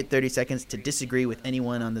you get 30 seconds to disagree with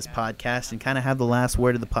anyone on this podcast and kind of have the last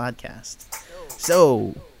word of the podcast.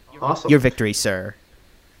 So, awesome. Your victory, sir.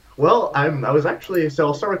 Well, I'll start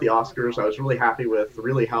with the Oscars. I was really happy with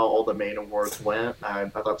how all the main awards went. I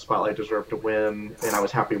thought Spotlight deserved to win, and I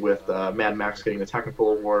was happy with Mad Max getting the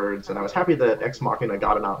technical awards, and I was happy that Ex Machina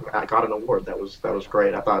got an award. That was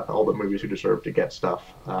great. I thought all the movies who deserved to get stuff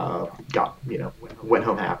went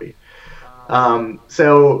home happy.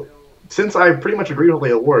 So since I pretty much agreed with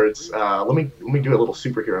the awards, let me do a little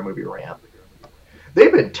superhero movie rant.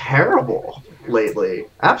 They've been terrible lately.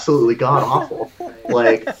 Absolutely god awful.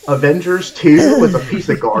 Like Avengers 2 was a piece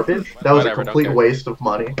of garbage. That was a complete waste of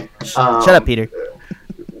money. Shut up, Peter.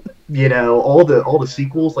 All the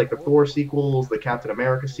sequels, like the Thor sequels, the Captain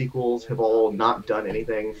America sequels, have all not done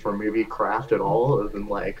anything for movie craft at all, other than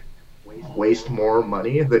like waste more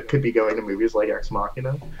money that could be going to movies like Ex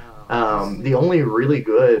Machina. The only really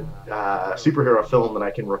good superhero film that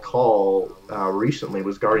I can recall recently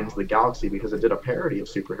was Guardians of the Galaxy, because it did a parody of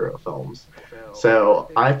superhero films. So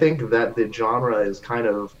I think that the genre is kind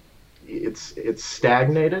of it's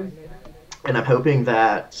stagnated, and I'm hoping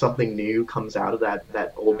that something new comes out of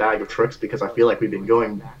that old bag of tricks, because I feel like we've been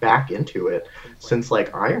going back into it since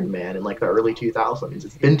like Iron Man in like the early 2000s.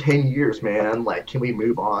 It's been 10 years, man. Like, can we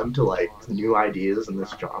move on to like new ideas in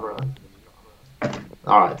this genre?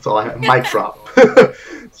 All right, that's all I have. Mic drop.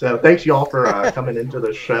 So thanks y'all for coming into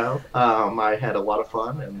the show. I had a lot of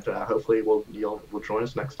fun, and hopefully you'll join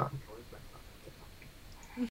us next time.